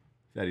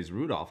that he's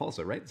Rudolph,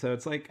 also, right? So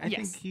it's like I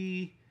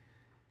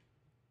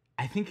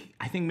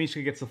think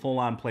Mishka gets to full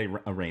on play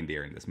a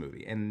reindeer in this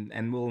movie, and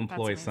we'll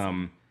employ That's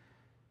amazing.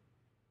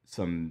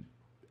 some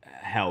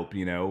help,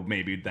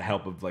 maybe the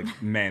help of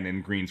like men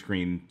in green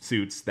screen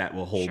suits that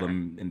will hold Sure.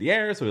 him in the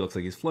air, so he looks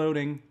like he's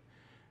floating.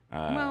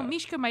 Well,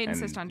 Mishka might and,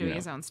 insist on you doing know.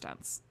 his own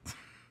stunts.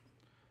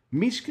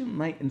 Mishka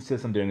might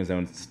insist on doing his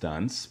own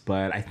stunts,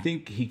 but I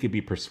think he could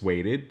be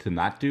persuaded to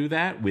not do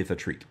that with a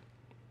treat.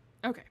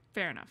 Okay,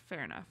 fair enough.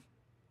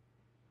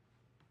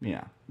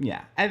 Yeah.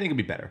 I think it'd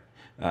be better,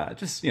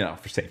 just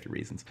for safety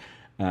reasons.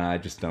 I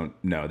just don't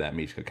know that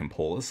Mishka can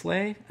pull a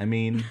sleigh. I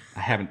mean, I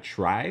haven't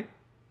tried.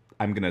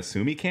 I'm gonna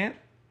assume he can't,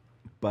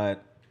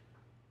 but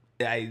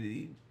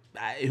I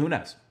who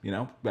knows?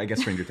 I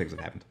guess stranger things have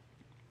happened.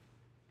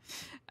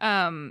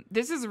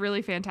 This is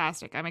really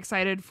fantastic. I'm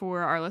excited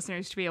for our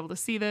listeners to be able to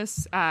see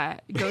this.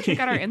 Go check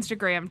out our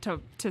Instagram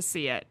to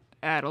see it.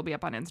 It'll be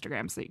up on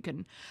Instagram so you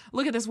can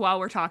look at this while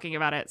we're talking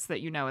about it so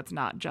that it's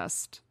not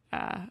just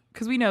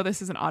because we know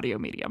this is an audio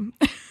medium.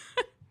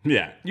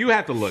 Yeah, you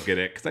have to look at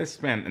it because I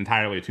spent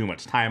entirely too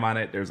much time on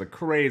it. There's a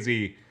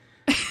crazy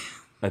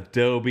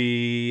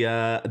Adobe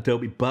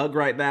bug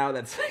right now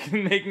that's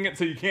making it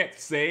so you can't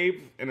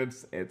save, and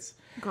it's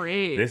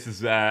Great. This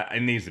is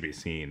it needs to be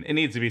seen. It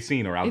needs to be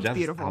seen, or I'll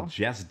beautiful.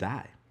 just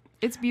die.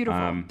 It's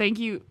beautiful. Thank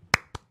you.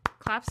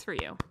 Claps for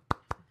you.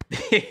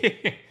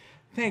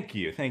 Thank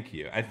you.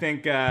 I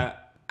think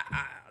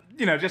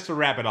just to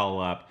wrap it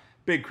all up,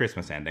 big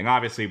Christmas ending.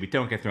 Obviously, we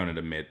don't get thrown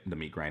into the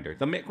meat grinder.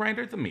 The meat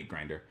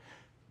grinder.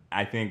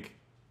 I think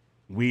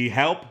we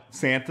help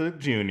Santa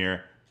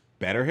Jr.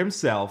 better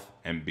himself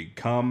and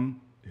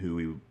become who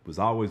he was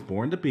always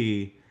born to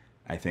be.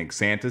 I think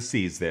Santa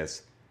sees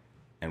this,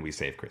 and we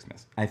save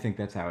Christmas. I think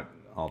that's how it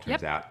all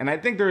turns out. And I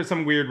think there is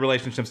some weird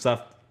relationship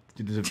stuff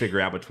to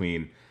figure out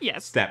between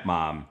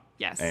stepmom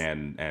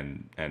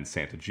and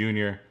Santa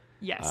Jr.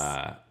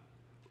 Yes.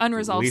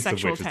 Unresolved least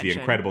sexual of which tension. is the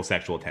incredible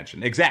sexual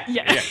tension. Exactly.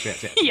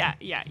 Yeah.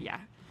 Yes. Yeah.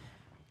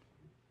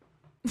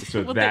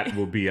 So Well, that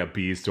will be a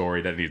B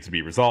story that needs to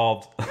be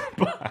resolved.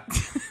 But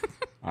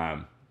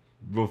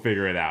we'll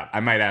figure it out.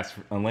 I might ask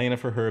Elena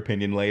for her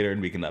opinion later,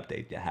 and we can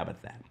update you. How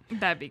about that?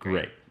 That'd be great.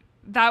 Great.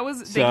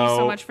 Thank you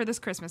so much for this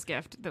Christmas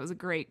gift. That was a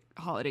great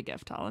holiday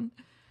gift, Holland.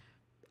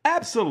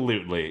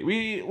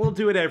 Absolutely. We'll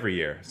do it every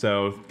year.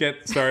 So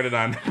get started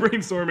on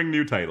brainstorming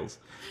new titles.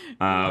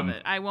 Love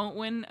it. I won't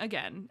win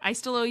again. I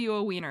still owe you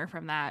a wiener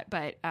from that,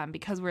 but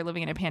because we're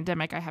living in a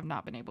pandemic, I have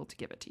not been able to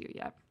give it to you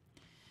yet.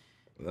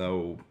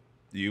 Oh,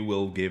 you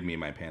will give me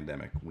my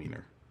pandemic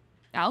wiener.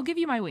 I'll give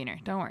you my wiener.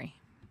 Don't worry.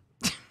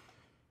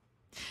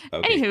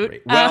 Okay, Anywho,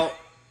 great. Well,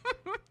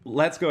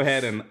 let's go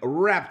ahead and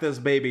wrap this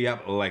baby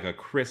up like a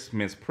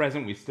Christmas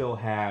present. We still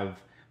have a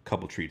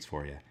couple treats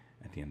for you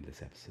at the end of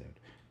this episode.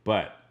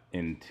 But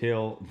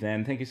until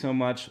then, thank you so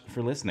much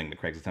for listening to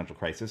Craigsistential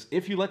Crisis.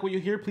 If you like what you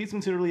hear, please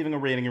consider leaving a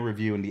rating and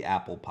review in the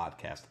Apple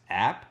Podcast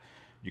app.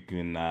 You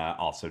can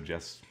also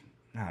just,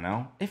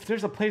 if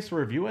there's a place to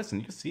review us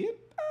and you can see it,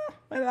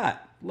 why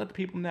not? Let the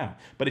people know.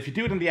 But if you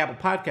do it in the Apple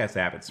Podcast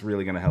app, it's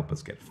really going to help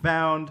us get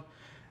found,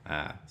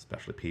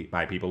 especially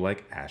by people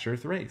like Asher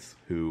Thrace,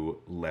 who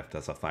left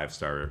us a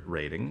 5-star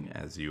rating,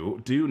 as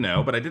you do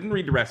know. But I didn't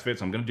read the rest of it,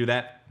 so I'm going to do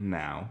that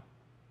now,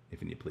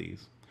 if you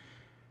please.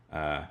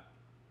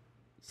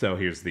 So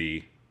here's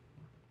the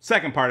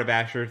second part of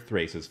Asher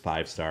Thrace's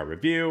 5-star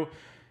review.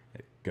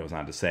 Goes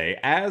on to say,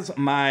 as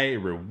my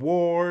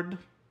reward,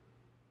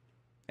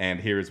 and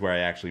here's where I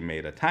actually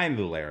made a tiny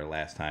little error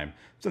last time,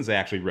 since I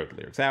actually wrote the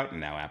lyrics out,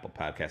 and now Apple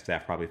Podcast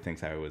staff probably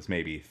thinks I was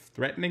maybe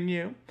threatening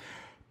you.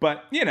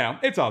 But, you know,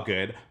 it's all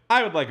good.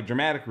 I would like a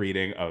dramatic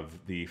reading of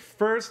the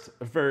first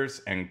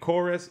verse and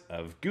chorus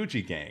of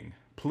Gucci Gang.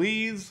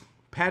 Please,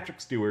 Patrick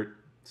Stewart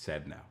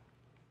said no.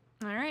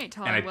 All right,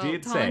 And I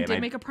did say, Talon and did I-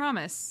 make a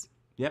promise.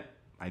 Yep,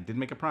 I did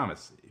make a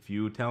promise. If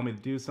you tell me to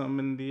do something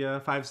in the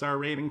 5-star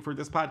rating for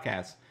this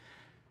podcast,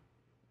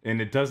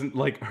 and it doesn't,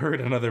 like, hurt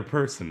another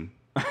person,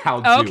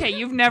 I'll do Okay, it.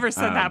 you've never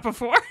said that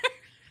before.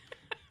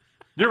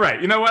 You're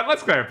right. You know what?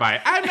 Let's clarify.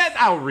 I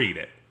meant I'll read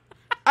it.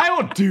 I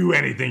won't do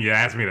anything you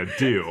ask me to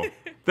do.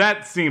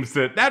 That's going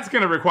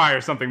to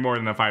require something more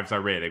than a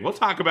 5-star rating. We'll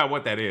talk about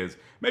what that is.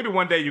 Maybe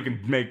one day you can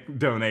make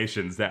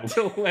donations that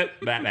will let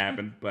that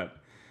happen. But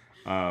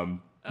no,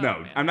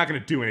 man. I'm not going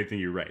to do anything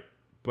you write.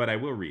 But I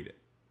will read it.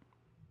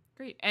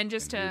 Great. And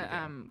just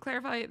to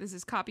clarify, this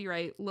is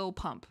copyright Lil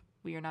Pump.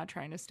 We are not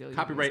trying to steal your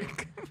Copyright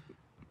music.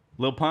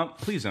 Lil Pump.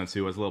 Please don't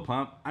sue us, Lil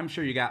Pump. I'm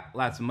sure you got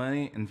lots of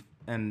money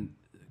and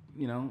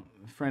you know,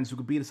 friends who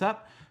could beat us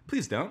up.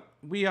 Please don't.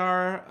 We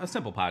are a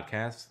simple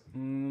podcast.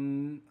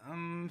 I'm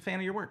a fan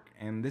of your work,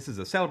 and this is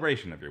a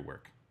celebration of your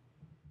work.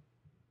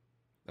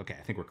 Okay,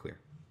 I think we're clear.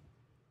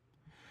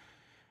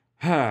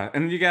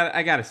 And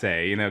I gotta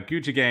say, you know,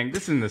 Gucci Gang.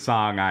 This isn't the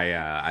song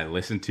I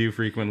listen to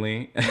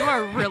frequently. You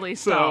are really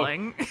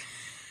stalling.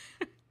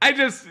 I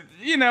just,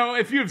 you know,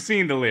 if you've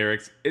seen the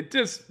lyrics, it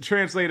just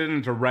translated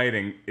into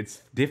writing.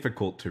 It's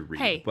difficult to read.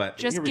 Hey, but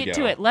just here we get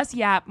go. to it. Less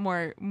yap,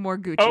 more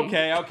Gucci.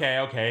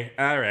 Okay.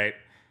 All right.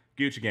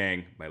 Gucci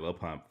Gang by Lil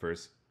Pump.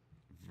 First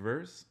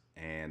verse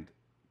and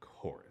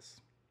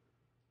chorus.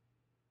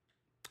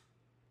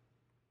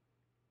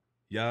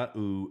 Ya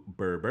ooh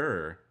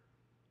burr.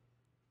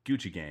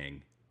 Gucci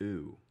Gang.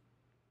 Ooh.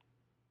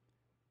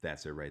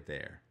 That's it right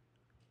there.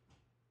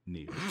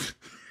 New.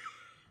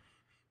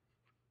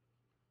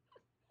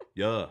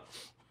 Yeah.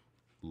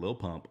 Lil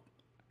Pump.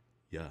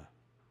 Yeah.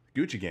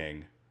 Gucci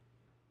Gang.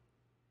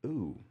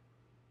 Ooh.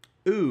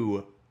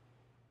 Ooh.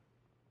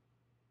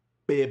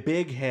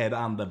 Big head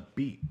on the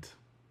beat.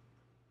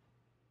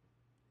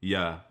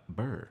 Yeah.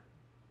 Burr.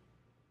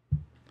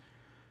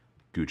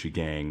 Gucci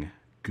Gang.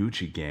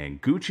 Gucci Gang.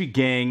 Gucci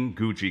Gang.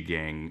 Gucci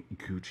Gang.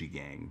 Gucci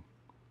Gang.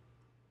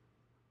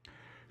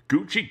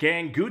 Gucci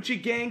Gang.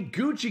 Gucci Gang.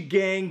 Gucci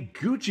Gang.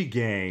 Gucci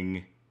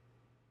Gang.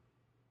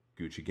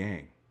 Gucci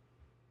Gang.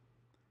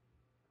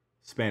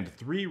 Spend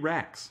 3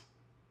 racks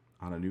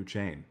on a new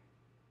chain.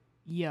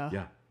 Yeah.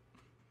 Yeah.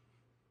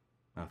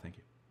 Oh, thank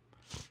you.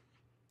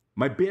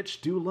 My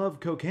bitch do love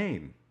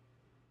cocaine.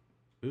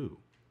 Ooh.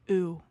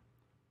 Ooh.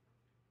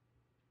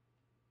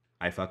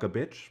 I fuck a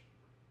bitch.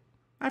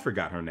 I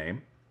forgot her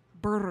name.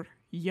 Brr.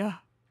 Yeah.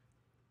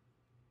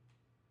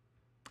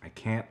 I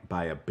can't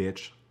buy a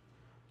bitch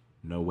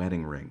no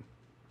wedding ring.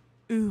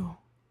 Ooh.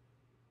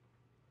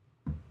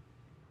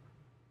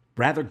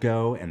 Rather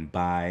go and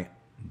buy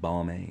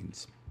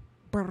Balmains.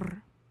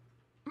 Brr.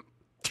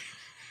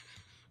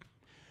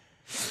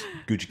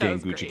 Gucci Gang,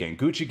 was Gucci great. Gang,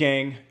 Gucci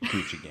Gang,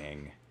 Gucci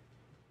Gang.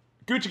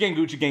 Gucci Gang,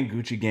 Gucci Gang,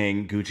 Gucci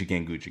Gang, Gucci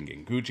Gang, Gucci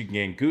Gang, Gucci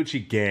Gang,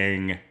 Gucci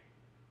Gang,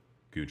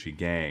 Gucci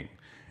Gang.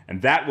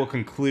 And that will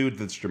conclude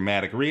this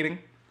dramatic reading.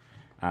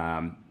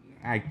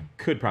 I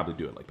could probably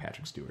do it like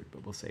Patrick Stewart,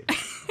 but we'll save it.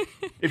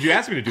 If you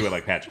ask me to do it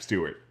like Patrick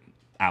Stewart,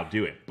 I'll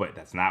do it. But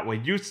that's not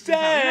what you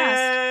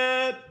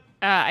said.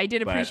 I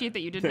did But appreciate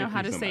that you didn't know thank how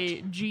you to so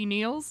say G.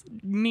 Niels.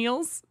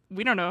 Niels?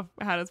 We don't know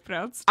how it's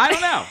pronounced. I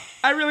don't know.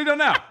 I really don't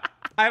know.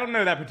 I don't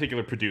know that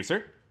particular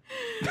producer.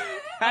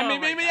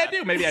 Maybe I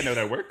do. Maybe I know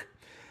their work.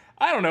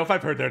 I don't know if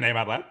I've heard their name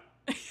out loud.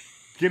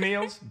 G.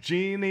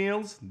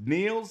 Niels.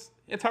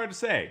 It's hard to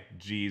say.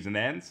 G's and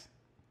N's.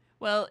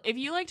 Well, if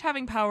you liked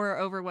having power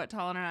over what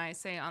Talon and I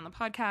say on the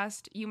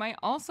podcast, you might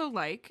also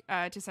like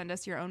to send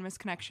us your own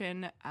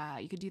misconnection.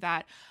 You could do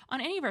that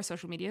on any of our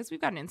social medias. We've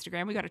got an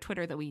Instagram, we've got a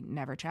Twitter that we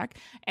never check,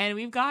 and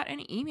we've got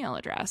an email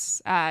address.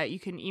 You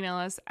can email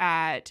us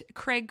at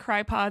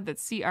CraigCriPod,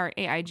 that's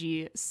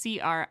CraigCriPod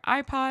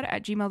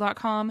at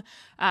gmail.com,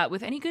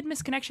 with any good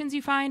misconnections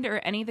you find or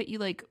any that you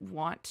like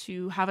want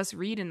to have us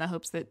read in the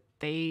hopes that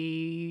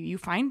you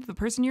find the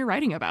person you're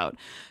writing about.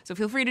 So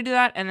feel free to do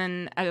that. And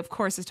then, of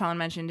course, as Talon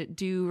mentioned,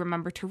 do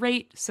remember to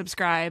rate,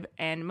 subscribe,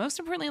 and most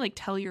importantly, like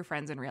tell your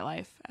friends in real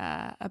life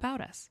about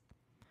us.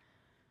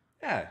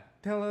 Yeah,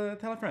 tell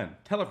a friend.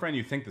 Tell a friend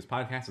you think this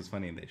podcast is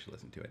funny and they should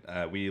listen to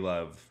it. We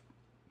love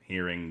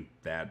hearing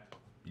that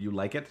you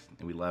like it,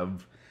 and we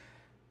love.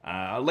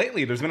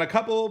 Lately, there's been a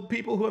couple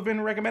people who have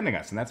been recommending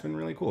us, and that's been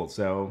really cool.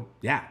 So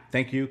yeah,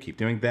 thank you. Keep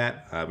doing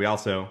that. We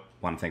also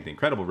want to thank the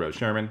incredible Rose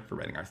Sherman for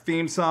writing our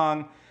theme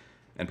song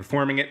and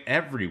performing it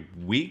every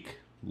week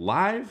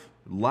live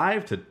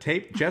to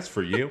tape just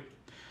for you.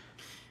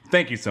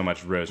 Thank you so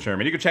much, Rose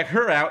Sherman. You can check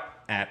her out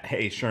at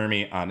Hey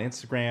Shermy on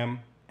Instagram,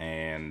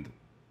 and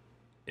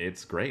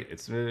it's great.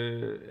 It's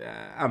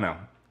I don't know.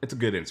 It's a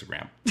good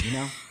Instagram. You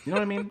know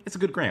what I mean? It's a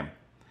good gram.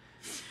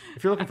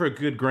 If you're looking for a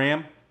good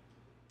gram,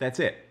 that's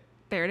it.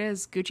 There it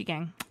is, Gucci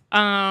Gang.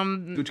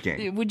 Gucci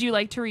Gang. Would you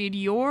like to read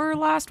your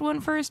last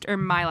one first or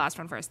my last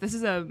one first? This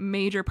is a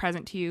major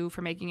present to you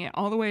for making it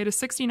all the way to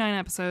 69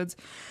 episodes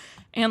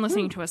and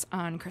listening to us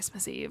on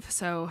Christmas Eve.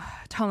 So,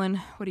 Tullen,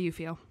 what do you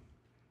feel?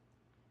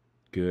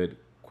 Good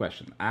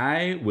question.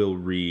 I will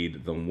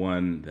read the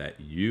one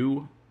that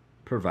you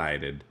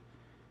provided.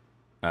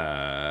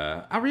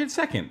 I'll read it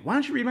second. Why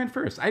don't you read mine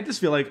first? I just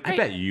feel like I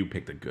bet you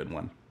picked a good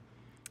one.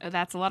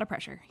 That's a lot of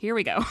pressure. Here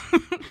we go.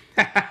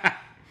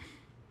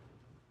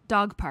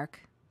 Dog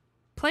park.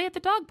 Play at the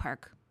dog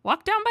park.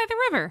 Walk down by the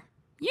river.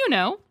 You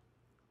know.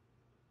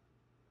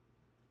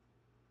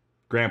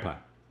 Grandpa.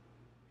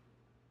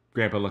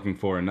 Grandpa looking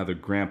for another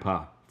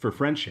grandpa for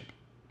friendship.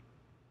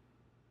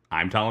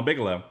 I'm Talon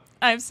Bigelow.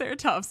 I'm Sarah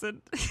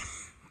Thompson.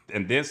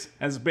 And this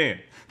has been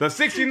the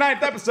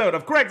 69th episode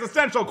of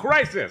Craigsistential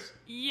Crisis.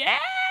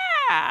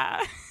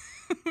 Yeah!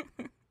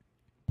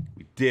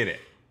 We did it.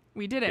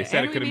 We did it. They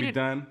said And it couldn't be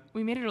done.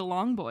 We made it a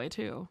long boy,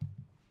 too.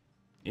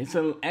 It's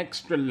an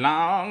extra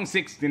long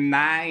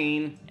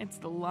 69. It's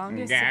the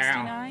longest Girl.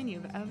 69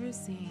 you've ever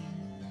seen.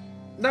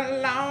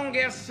 The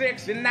longest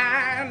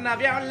 69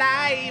 of your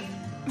life,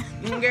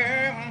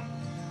 girl.